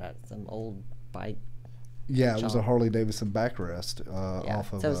found it at some old bike. Yeah, it was a shop. Harley Davidson backrest Yeah,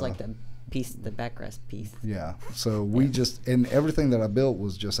 off of. so it was like the backrest piece. Yeah, so we just, and everything that I built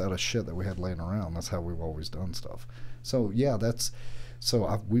was just out of shit that we had laying around. That's how we've always done stuff. So yeah,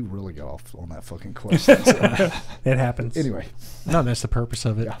 we really got off on that fucking question. So, It happens. anyway, No, that's the purpose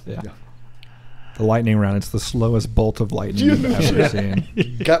of it. Yeah. The lightning round. It's the slowest bolt of lightning you've ever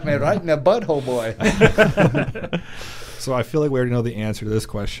seen. got me right in the butthole, boy. So I feel like we already know the answer to this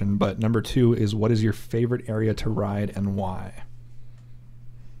question, but number 2 is, what is your favorite area to ride and why?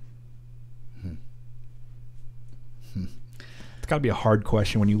 It's got to be a hard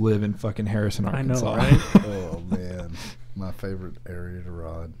question when you live in fucking Harrison, I know, Arkansas. right? Oh man, my favorite area to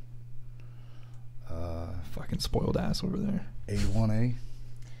ride. Fucking spoiled ass over there. A1A.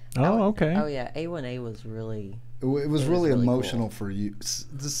 Oh, okay. Oh yeah, A1A was really. It was was really really emotional cool. for you.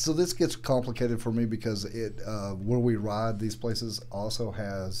 So this gets complicated for me because where we ride these places also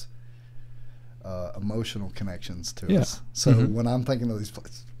has emotional connections to Yeah. us. So when I'm thinking of these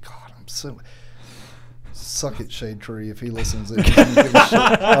places, God, I'm so suck it, Shade Tree, if he listens.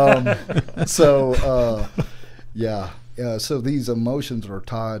 So these emotions are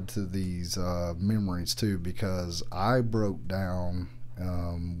tied to these memories too, because I broke down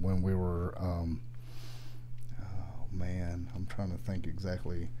when we were. Man, I'm trying to think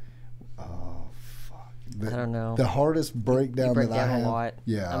exactly. Oh, fuck. I don't know. The hardest breakdown break that I down a have. lot,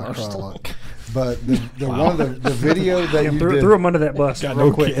 Yeah, I cry a emotionally. lot. But the one of the video that you did. Threw him under that bus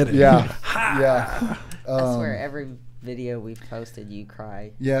real quick. Yeah, yeah. I swear, every video we've posted, you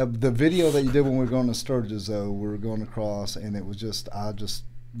cry. Yeah, the video that you did when we were going to Sturgis, though, we were going across, and it was just I just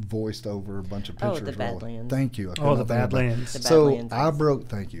voiced over a bunch of Oh, pictures. the Badlands. Thank you. I could Oh, not the think of it. Badlands. The So Badlands I is- broke.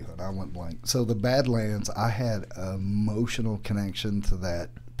 Thank you. And I went blank. So the Badlands, I had an emotional connection to that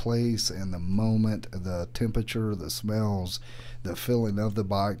place and the moment, the temperature, the smells, the feeling of the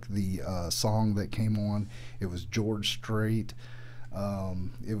bike, the song that came on. It was George Strait.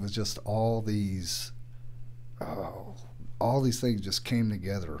 It was just all these things just came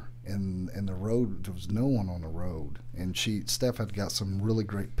together. And the road, there was no one on the road. And Steph had got some really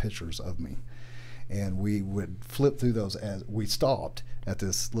great pictures of me. And we would flip through those as we stopped at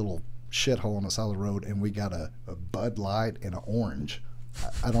this little shithole on the side of the road, and we got a Bud Light and an orange.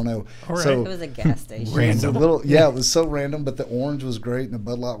 I don't know. All right. So It was a gas station. it was a little, yeah, it was so random, but the orange was great and the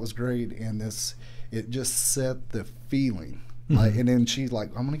Bud Light was great, and it just set the feeling. Like, and then she's like,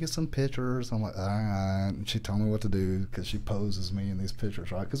 I'm gonna get some pictures. I'm like, all right. And she told me what to do because she poses me in these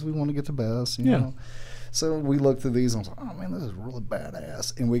pictures, right? Because we want to get the best, you know. So we looked through these and I was like, oh man, this is really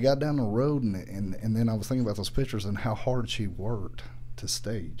badass. And we got down the road and then I was thinking about those pictures and how hard she worked to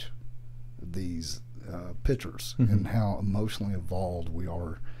stage these pictures and how emotionally involved we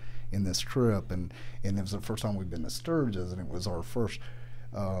are in this trip. And it was the first time we've been to Sturgis, and it was our first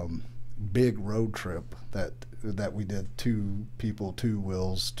big road trip that we did 2 people, 2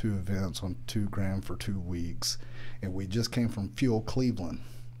 wheels, 2 events on $2,000 for 2 weeks. And we just came from Fuel Cleveland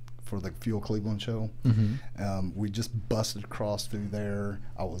for the Fuel Cleveland show. We just busted across through there.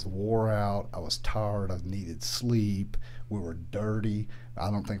 I was wore out. I was tired. I needed sleep. We were dirty. I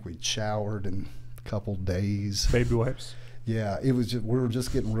don't think we'd showered in a couple days. Baby wipes. Yeah, it was just, we were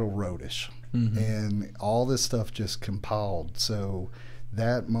just getting real roadish. And all this stuff just compiled. So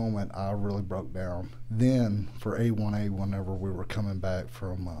that moment, I really broke down. Then for A1A, whenever we were coming back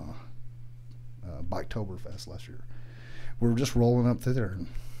from Biketoberfest last year, we were just rolling up through there. And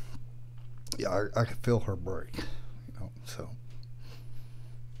yeah, I could feel her break, you know. So,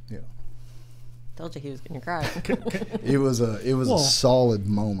 yeah, Told you he was going to cry. it was Well, a solid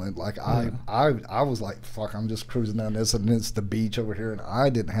moment. Like I was like, fuck, I'm just cruising down this, and it's the beach over here, and I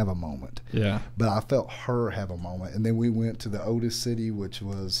didn't have a moment. Yeah. But I felt her have a moment, and then we went to the oldest city, which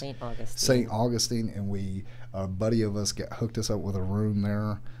was St. Augustine, and a buddy of us hooked us up with a room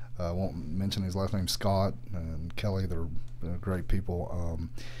there. I won't mention his last name, Scott and Kelly. They're great people.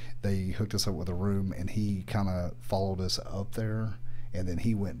 They hooked us up with a room, and he kind of followed us up there, and then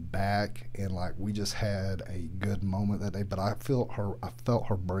he went back, and like we just had a good moment that day. But I felt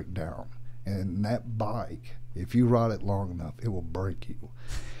her break down, and that bike, if you ride it long enough, it will break you.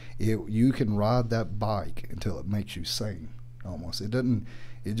 You can ride that bike until it makes you sing, almost. It doesn't.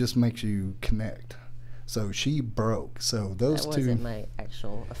 It just makes you connect. So she broke. So those That two. wasn't my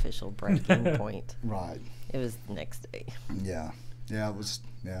actual official breaking point. Right. It was the next day. Yeah. Yeah, it was.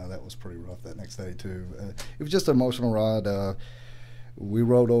 Yeah, that was pretty rough that next day too. It was just an emotional ride. We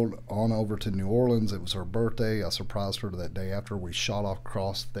rode on over to New Orleans. It was her birthday. I surprised her that day after. We shot off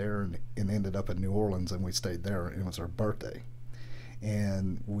across there and ended up in New Orleans, and we stayed there. And it was her birthday,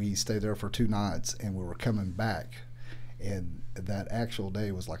 and we stayed there for 2 nights, and we were coming back. And that actual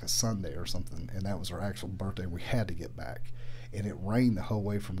day was like a Sunday or something, and that was her actual birthday. We had to get back, and it rained the whole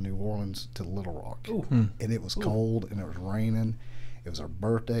way from New Orleans to Little Rock. And it was cold, and it was raining. It was her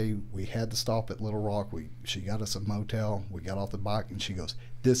birthday. We had to stop at Little Rock. She got us a motel. We got off the bike, and she goes,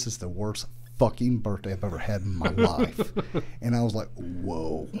 "This is the worst fucking birthday I've ever had in my life." And I was like,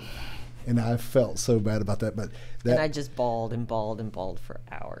 whoa. And I felt so bad about that, but And I just bawled and bawled and bawled for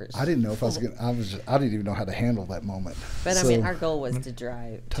hours. I didn't know if I was going to, I didn't even know how to handle that moment. But I mean, our goal was to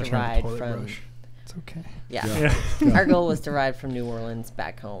ride from. It's okay. Yeah. Our goal was to ride from New Orleans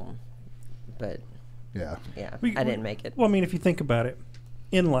back home, but Yeah. I didn't make it. Well, I mean, if you think about it,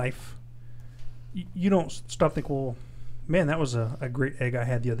 in life, you don't stop thinking, well, man, that was a great egg I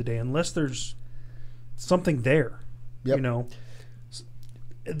had the other day, unless there's something there. Yep. You know,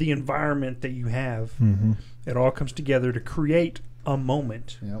 the environment that you have, it all comes together to create a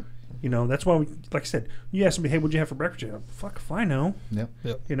moment. Yep. You know, that's why, like I said, you ask me, hey, what'd you have for breakfast? You're like, fuck if I know. Yep.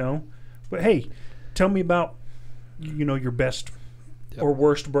 You know, but hey, tell me about, your best or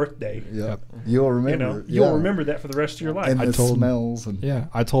worst birthday. Yep. You'll remember. You know, you'll remember that for the rest of your life. And the smells. And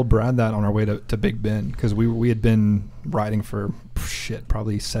I told Brad that on our way to Big Bend, because we had been riding for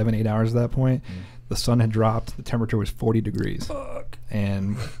probably 7-8 hours at that point. The sun had dropped. The temperature was 40 degrees. Fuck.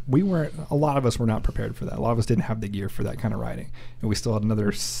 And a lot of us were not prepared for that. A lot of us didn't have the gear for that kind of riding. And we still had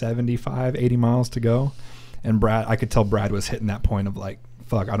another 75, 80 miles to go. And I could tell Brad was hitting that point of like,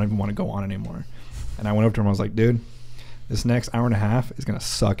 fuck, I don't even want to go on anymore. And I went over to him, I was like, dude, this next hour and a half is going to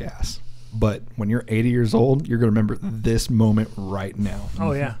suck ass. But when you're 80 years old, you're going to remember this moment right now.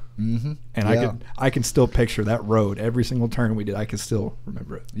 Oh, yeah. Mm-hmm. And I can still picture that road. Every single turn we did, I can still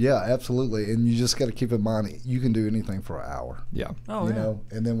remember it. Yeah, absolutely. And you just got to keep in mind, you can do anything for an hour. Yeah. Oh, you yeah. know,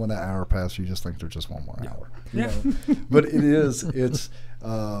 and then when that hour passes, you just think there's just one more hour. You Yeah. know? But it's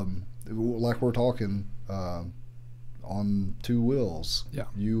like we're talking on 2 wheels. Yeah.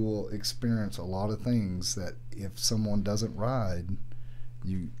 You will experience a lot of things that if someone doesn't ride,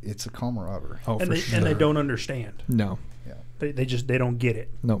 it's a camaraderie. Oh, And for they, sure. and they don't understand. No. They don't get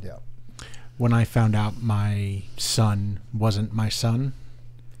it. Nope. Yeah. When I found out my son wasn't my son,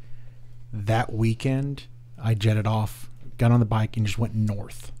 that weekend I jetted off, got on the bike, and just went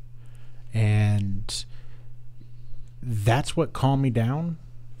north. And that's what calmed me down,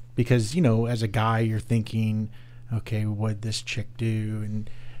 because, you know, as a guy, you're thinking, okay, what'd this chick do? And,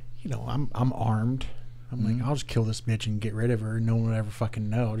 you know, I'm armed. I'm like, I'll just kill this bitch and get rid of her. No one will ever fucking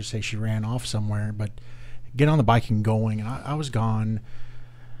know. I'll just say she ran off somewhere. But get on the bike and going. And I was gone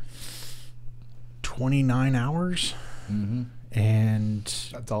 29 hours. And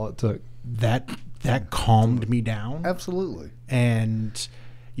That's all it took. that calmed me down. Absolutely. And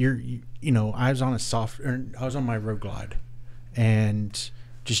you know, I was on my road glide and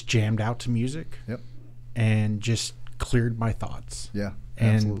just jammed out to music. Yep. And just cleared my thoughts. Yeah.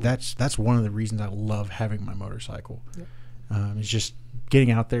 And absolutely. that's one of the reasons I love having my motorcycle. Yep. It's just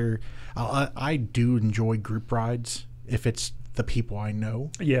getting out there. I do enjoy group rides if it's the people I know.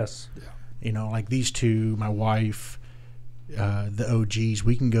 Yes. You know, like these two, my wife, the OGs,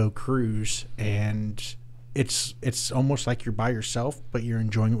 we can go cruise, and it's almost like you're by yourself, but you're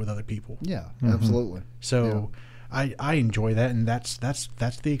enjoying it with other people. Yeah, absolutely. So I enjoy that, and that's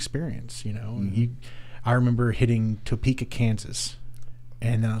the experience. You know, I remember hitting Topeka, Kansas,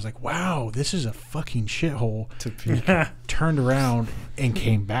 and then I was like, wow, this is a fucking shithole. Topeka. Turned around and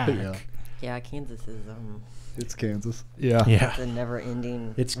came back. Yeah. Yeah, Kansas is It's Kansas. Yeah. Yeah. it's a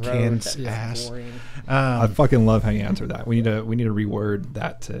never-ending. It's road Kansas that's ass. boring. I fucking love how you answer that. We need to reword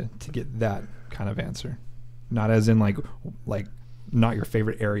that to get that kind of answer. Not as in like not your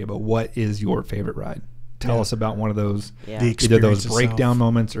favorite area, but what is your favorite ride? Tell us about one of those, Yeah. The either those experience breakdown itself.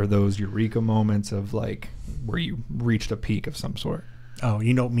 moments or those eureka moments of like where you reached a peak of some sort. Oh,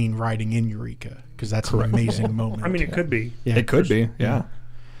 you don't mean riding in Eureka, because that's an amazing moment. I mean, it could be. Yeah, It could be, yeah.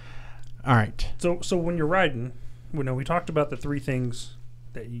 All right. So when you're riding, we talked about the 3 things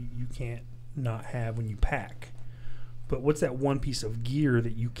that you can't not have when you pack. But what's that one piece of gear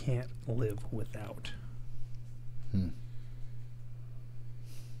that you can't live without?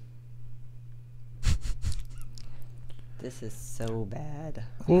 This is so bad.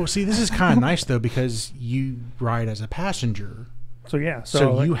 Well, see, this is kind of nice, though, because you ride as a passenger. So yeah,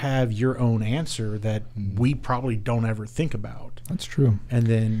 So like, you have your own answer that we probably don't ever think about. That's true. And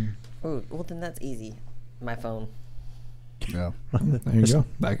then... Oh, well, then that's easy. My phone. Yeah. There you go.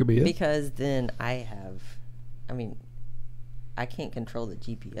 That could be it. Because then I can't control the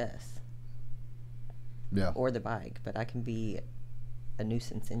GPS Yeah. or the bike, but I can be a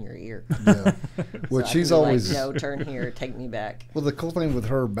nuisance in your ear. Yeah. So Well, I can she's be always. like, no, turn here, take me back. Well, the cool thing with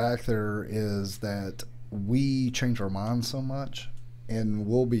her back there is that we change our minds so much, and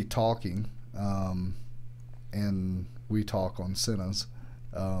we'll be talking, and we talk on sentence,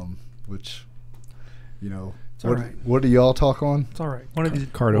 which, you know, all right. what do y'all talk on? It's all right. One of these.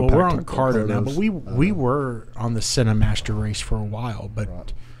 Well, we're on Cardo Cardo now, but we were on the Cinemaster race for a while, but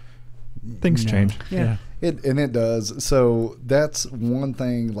Right. Things change. Yeah. It does. So that's one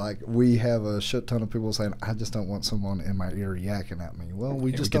thing. Like, we have a shit ton of people saying, "I just don't want someone in my ear yakking at me." Well,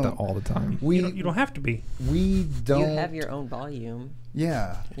 we Yeah, just get don't. that all the time. You don't have to be. We don't. You have your own volume,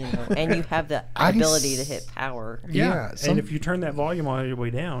 Yeah. and you have the I ability to s- hit power. Yeah, and if you turn that volume all the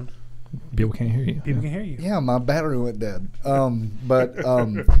way down, People can't hear you. people can hear you. Yeah, my battery went dead. But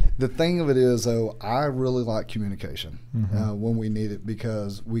the thing of it is, though, I really like communication when we need it,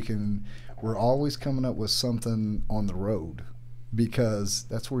 because we're always coming up with something on the road, because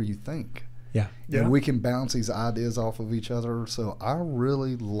that's where you think. Yeah. Yeah. And we can bounce these ideas off of each other. So I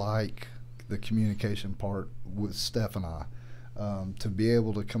really like the communication part with Steph and I, to be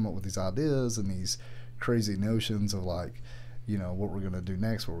able to come up with these ideas and these crazy notions of, like, you know, what we're going to do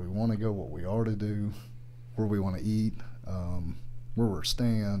next, where we want to go, what we are to do, where we want to eat, where we're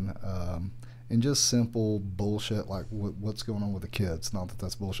staying, and just simple bullshit like what's going on with the kids. Not that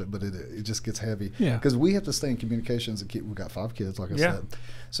that's bullshit, but it just gets heavy. Yeah. Because we have to stay in communications. We've got 5 kids, like I said.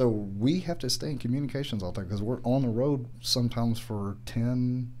 So we have to stay in communications all the time, because we're on the road sometimes for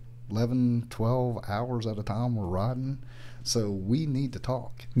 10, 11, 12 hours at a time we're riding. So we need to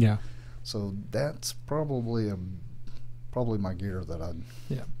talk. Yeah. So that's probably my gear that I'd...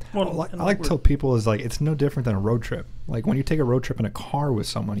 Yeah. Well, I like to tell people is like it's no different than a road trip. Like when you take a road trip in a car with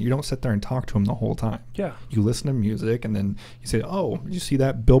someone, you don't sit there and talk to them the whole time. Yeah. You listen to music and then you say, "Oh, did you see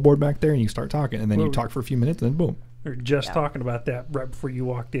that billboard back there?" And you start talking, and then you Well, talk for a few minutes, and then boom. We were just talking about that right before you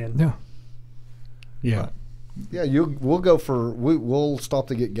walked in. Yeah. Yeah. Yeah, we'll stop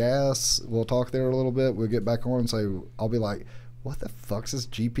to get gas. We'll talk there a little bit. We'll get back on and say, I'll be like, what the fuck's this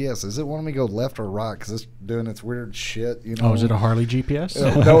GPS? Is it wanting me to go left or right? Because it's doing its weird shit, you know? Oh, is it a Harley GPS?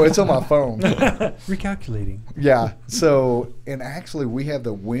 No, it's on my phone. Recalculating. Yeah. So, and actually, we have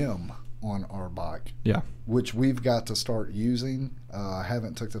the whim on our bike, Yeah. which we've got to start using. I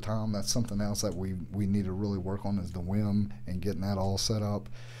haven't took the time. That's something else that we need to really work on, is the whim and getting that all set up.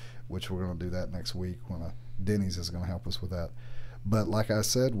 which we're going to do that next week when Denny's is going to help us with that. But like I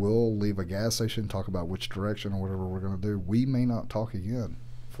said, we'll leave a gas station, talk about which direction or whatever we're going to do. We may not talk again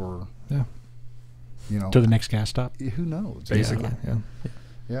for, to the next gas stop. Who knows? Basically,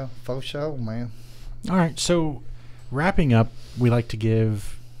 Yeah, faux show, man. All right, so wrapping up, we like to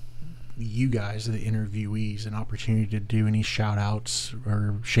give you guys, the interviewees, an opportunity to do any shout-outs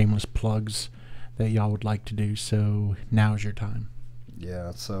or shameless plugs that y'all would like to do. So now's your time.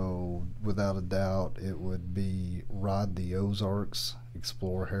 Yeah, so without a doubt, it would be Ride the Ozarks,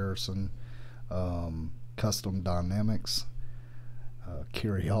 Explore Harrison, Custom Dynamics,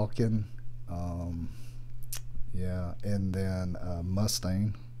 Kerry Hawkin, and then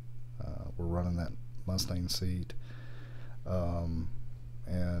Mustang. We're running that Mustang seat, and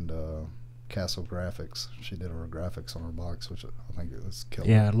Castle Graphics. She did our graphics on her box, which I think it was killer.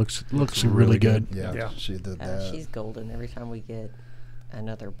 Yeah, it looks really good. Yeah, she did that. She's golden every time we get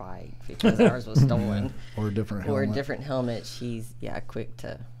another bike because ours was stolen. Or a different helmet. She's quick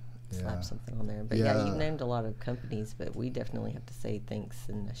to slap something on there. But you've named a lot of companies, but we definitely have to say thanks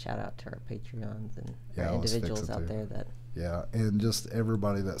and a shout out to our Patreons and our individuals out there that. Yeah, and just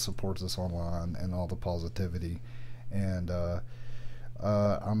everybody that supports us online and all the positivity. And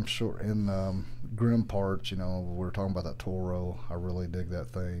I'm sure in Grim Parts, we're talking about that Toro. I really dig that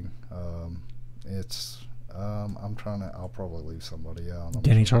thing. I'll probably leave somebody out.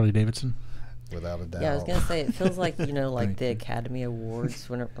 Denny's Harley Davidson. Without a doubt. Yeah, I was gonna say it feels like like the Academy Awards.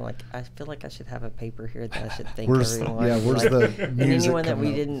 Whenever I feel like I should have a paper here that I should thank everyone. Yeah, where's the and music anyone that we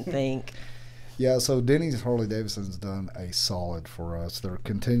up? didn't thank. Yeah, so Denny's Harley Davidson's done a solid for us. They're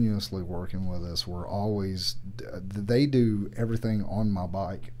continuously working with us. We're always they do everything on my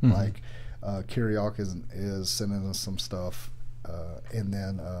bike. Mm-hmm. Like Kiriak is sending us some stuff, and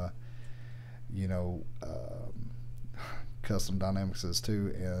then Custom Dynamics is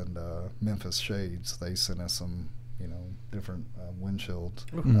too, and Memphis Shades, they sent us some different windshields.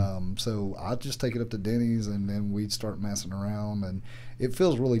 Mm-hmm. So I just take it up to Denny's, and then we start messing around, and it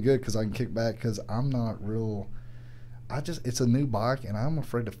feels really good because I can kick back because I'm not real. It's a new bike, and I'm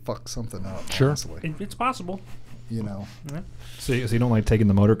afraid to fuck something up. Sure, honestly. It's possible. Yeah. So you don't like taking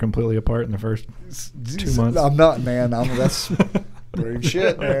the motor completely apart in the first 2 months? I'm not, man. That's brave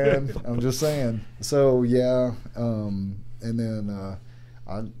shit, man. I'm just saying. So yeah, and then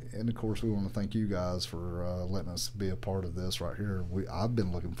and of course we want to thank you guys for letting us be a part of this right here. I've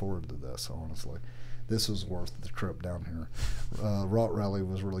been looking forward to this, honestly. This was worth the trip down here. Rot Rally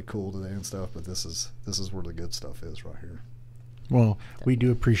was really cool today and stuff, but this is where the good stuff is right here. Well, we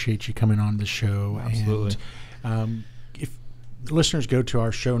do appreciate you coming on the show. Absolutely. And if listeners go to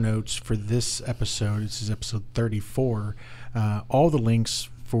our show notes for this episode, this is episode 34, all the links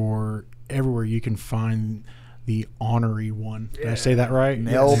for everywhere you can find the Ornery one. Did I say that right?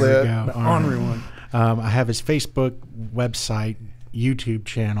 Nailed There it. we go. The Ornery one. I have his Facebook, website, YouTube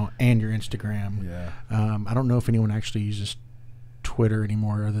channel, and your Instagram. Yeah. I don't know if anyone actually uses Twitter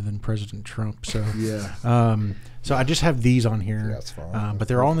anymore other than President Trump. So Yeah. so I just have these on here. Yeah, that's fine. But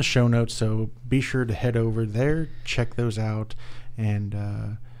they're all in the show notes, so be sure to head over there, check those out,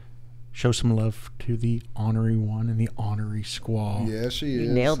 and show some love to the Ornery one and the Ornery Squaw. Yeah, she You is.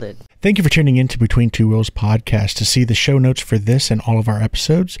 nailed it. Thank you for tuning in to Between Two Wheels podcast. To see the show notes for this and all of our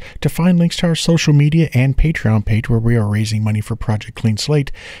episodes, to find links to our social media and Patreon page where we are raising money for Project Clean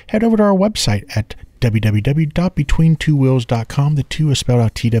Slate, head over to our website at www.between2wheels.com. The 2 is spelled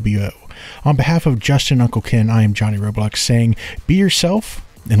out TWO. On behalf of Justin Uncle Ken, I am Johnny Roblox saying, be yourself,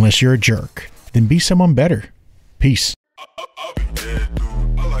 unless you're a jerk. Then be someone better. Peace. I be dead, dude.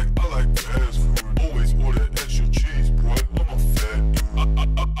 I like fast food. Always order extra cheese, boy. I'm a fat dude.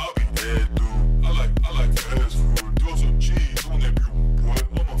 I be